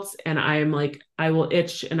welts and I'm like, I will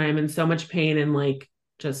itch and I'm in so much pain and like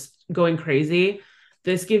just going crazy.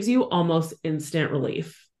 This gives you almost instant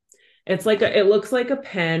relief. It's like, it looks like a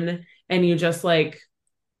pen and you just like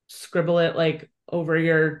scribble it like over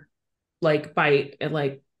your like bite and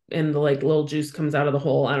like, and the like little juice comes out of the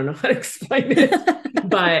hole. I don't know how to explain it,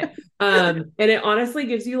 but and it honestly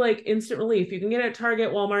gives you like instant relief. You can get it at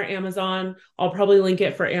Target, Walmart, Amazon. I'll probably link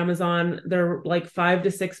it for Amazon. They're like $5 to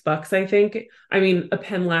 $6, I think. I mean, a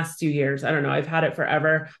pen lasts 2 years. I don't know. I've had it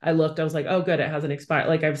forever. I looked, I was like, oh, good. It hasn't expired.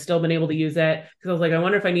 Like I've still been able to use it because I was like, I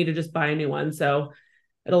wonder if I need to just buy a new one. So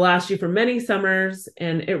it'll last you for many summers.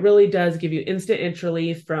 And it really does give you instant itch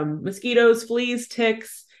relief from mosquitoes, fleas,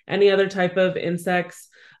 ticks, any other type of insects.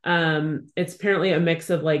 It's apparently a mix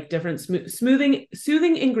of like different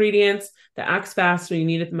soothing ingredients that acts fast when you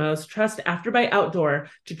need it the most. Trust Afterbite Outdoor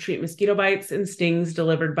to treat mosquito bites and stings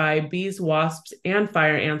delivered by bees, wasps, and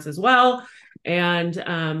fire ants as well. And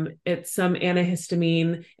it's some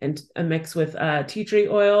antihistamine and a mix with tea tree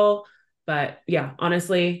oil. But yeah,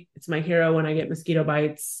 honestly, it's my hero when I get mosquito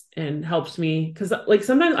bites and helps me because like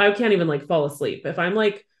sometimes I can't even like fall asleep if I'm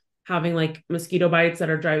like having like mosquito bites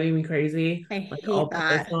that are driving me crazy. I'll put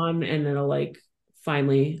this on and it'll like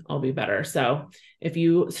finally I'll be better. So if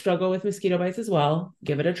you struggle with mosquito bites as well,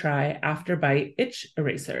 give it a try. After Bite Itch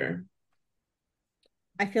Eraser.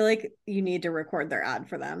 I feel like you need to record their ad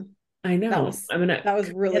for them. I know. That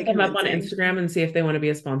was really hit them up on Instagram and see if they want to be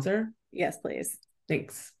a sponsor. Yes, please.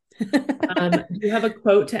 Thanks. Do you have a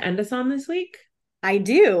quote to end us on this week? I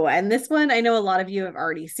do. And this one, I know a lot of you have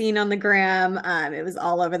already seen on the gram. It was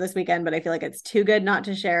all over this weekend, but I feel like it's too good not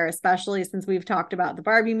to share, especially since we've talked about the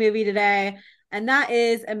Barbie movie today. And that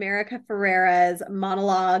is America Ferrera's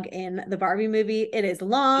monologue in the Barbie movie. It is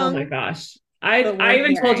long. Oh my gosh. I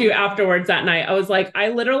even told you afterwards that night, I was like, I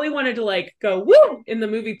literally wanted to like go woo in the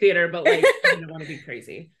movie theater, but like I didn't want to be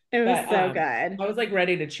crazy. It was so good. I was like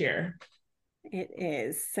ready to cheer. It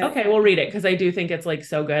is. So okay, we'll read it because I do think it's like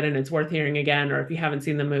so good and it's worth hearing again, or if you haven't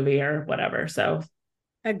seen the movie or whatever. So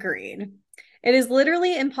agreed. It is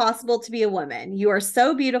literally impossible to be a woman. You are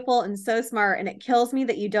so beautiful and so smart, and it kills me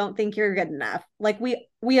that you don't think you're good enough. Like we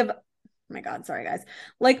have, oh my God, sorry guys.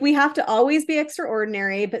 Like we have to always be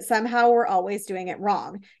extraordinary, but somehow we're always doing it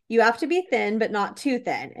wrong. You have to be thin, but not too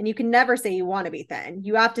thin. And you can never say you want to be thin.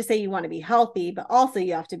 You have to say you want to be healthy, but also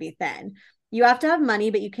you have to be thin. You have to have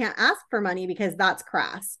money, but you can't ask for money because that's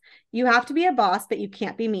crass. You have to be a boss, but you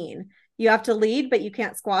can't be mean. You have to lead, but you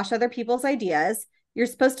can't squash other people's ideas. You're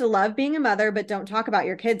supposed to love being a mother, but don't talk about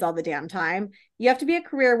your kids all the damn time. You have to be a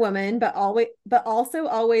career woman, but also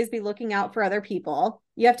always be looking out for other people.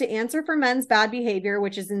 You have to answer for men's bad behavior,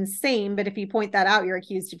 which is insane, but if you point that out, you're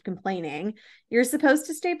accused of complaining. You're supposed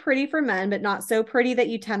to stay pretty for men, but not so pretty that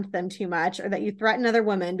you tempt them too much or that you threaten other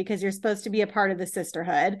women because you're supposed to be a part of the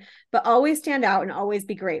sisterhood, but always stand out and always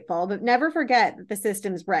be grateful, but never forget that the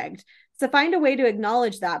system's rigged. So find a way to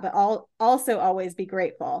acknowledge that, but also always be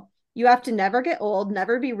grateful. You have to never get old,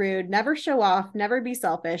 never be rude, never show off, never be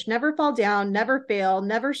selfish, never fall down, never fail,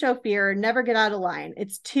 never show fear, never get out of line.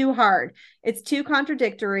 It's too hard. It's too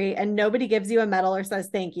contradictory, and nobody gives you a medal or says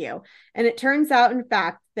thank you. And it turns out, in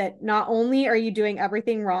fact, that not only are you doing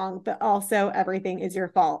everything wrong, but also everything is your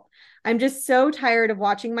fault. I'm just so tired of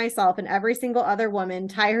watching myself and every single other woman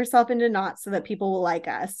tie herself into knots so that people will like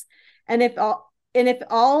us. And if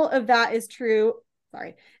all of that is true,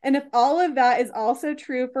 and if all of that is also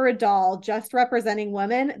true for a doll just representing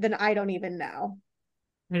women, then I don't even know.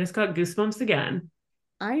 I just got goosebumps again.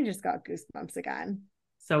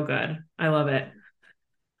 So good. I love it.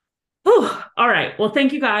 Whew. All right. Well,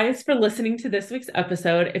 thank you guys for listening to this week's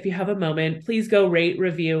episode. If you have a moment, please go rate,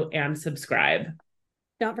 review, and subscribe.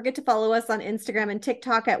 Don't forget to follow us on Instagram and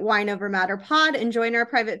TikTok at Wine Over Matter Pod and join our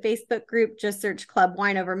private Facebook group. Just search Club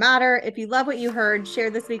Wine Over Matter. If you love what you heard,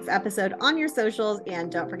 share this week's episode on your socials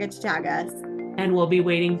and don't forget to tag us. And we'll be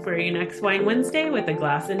waiting for you next Wine Wednesday with a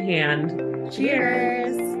glass in hand.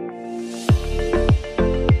 Cheers.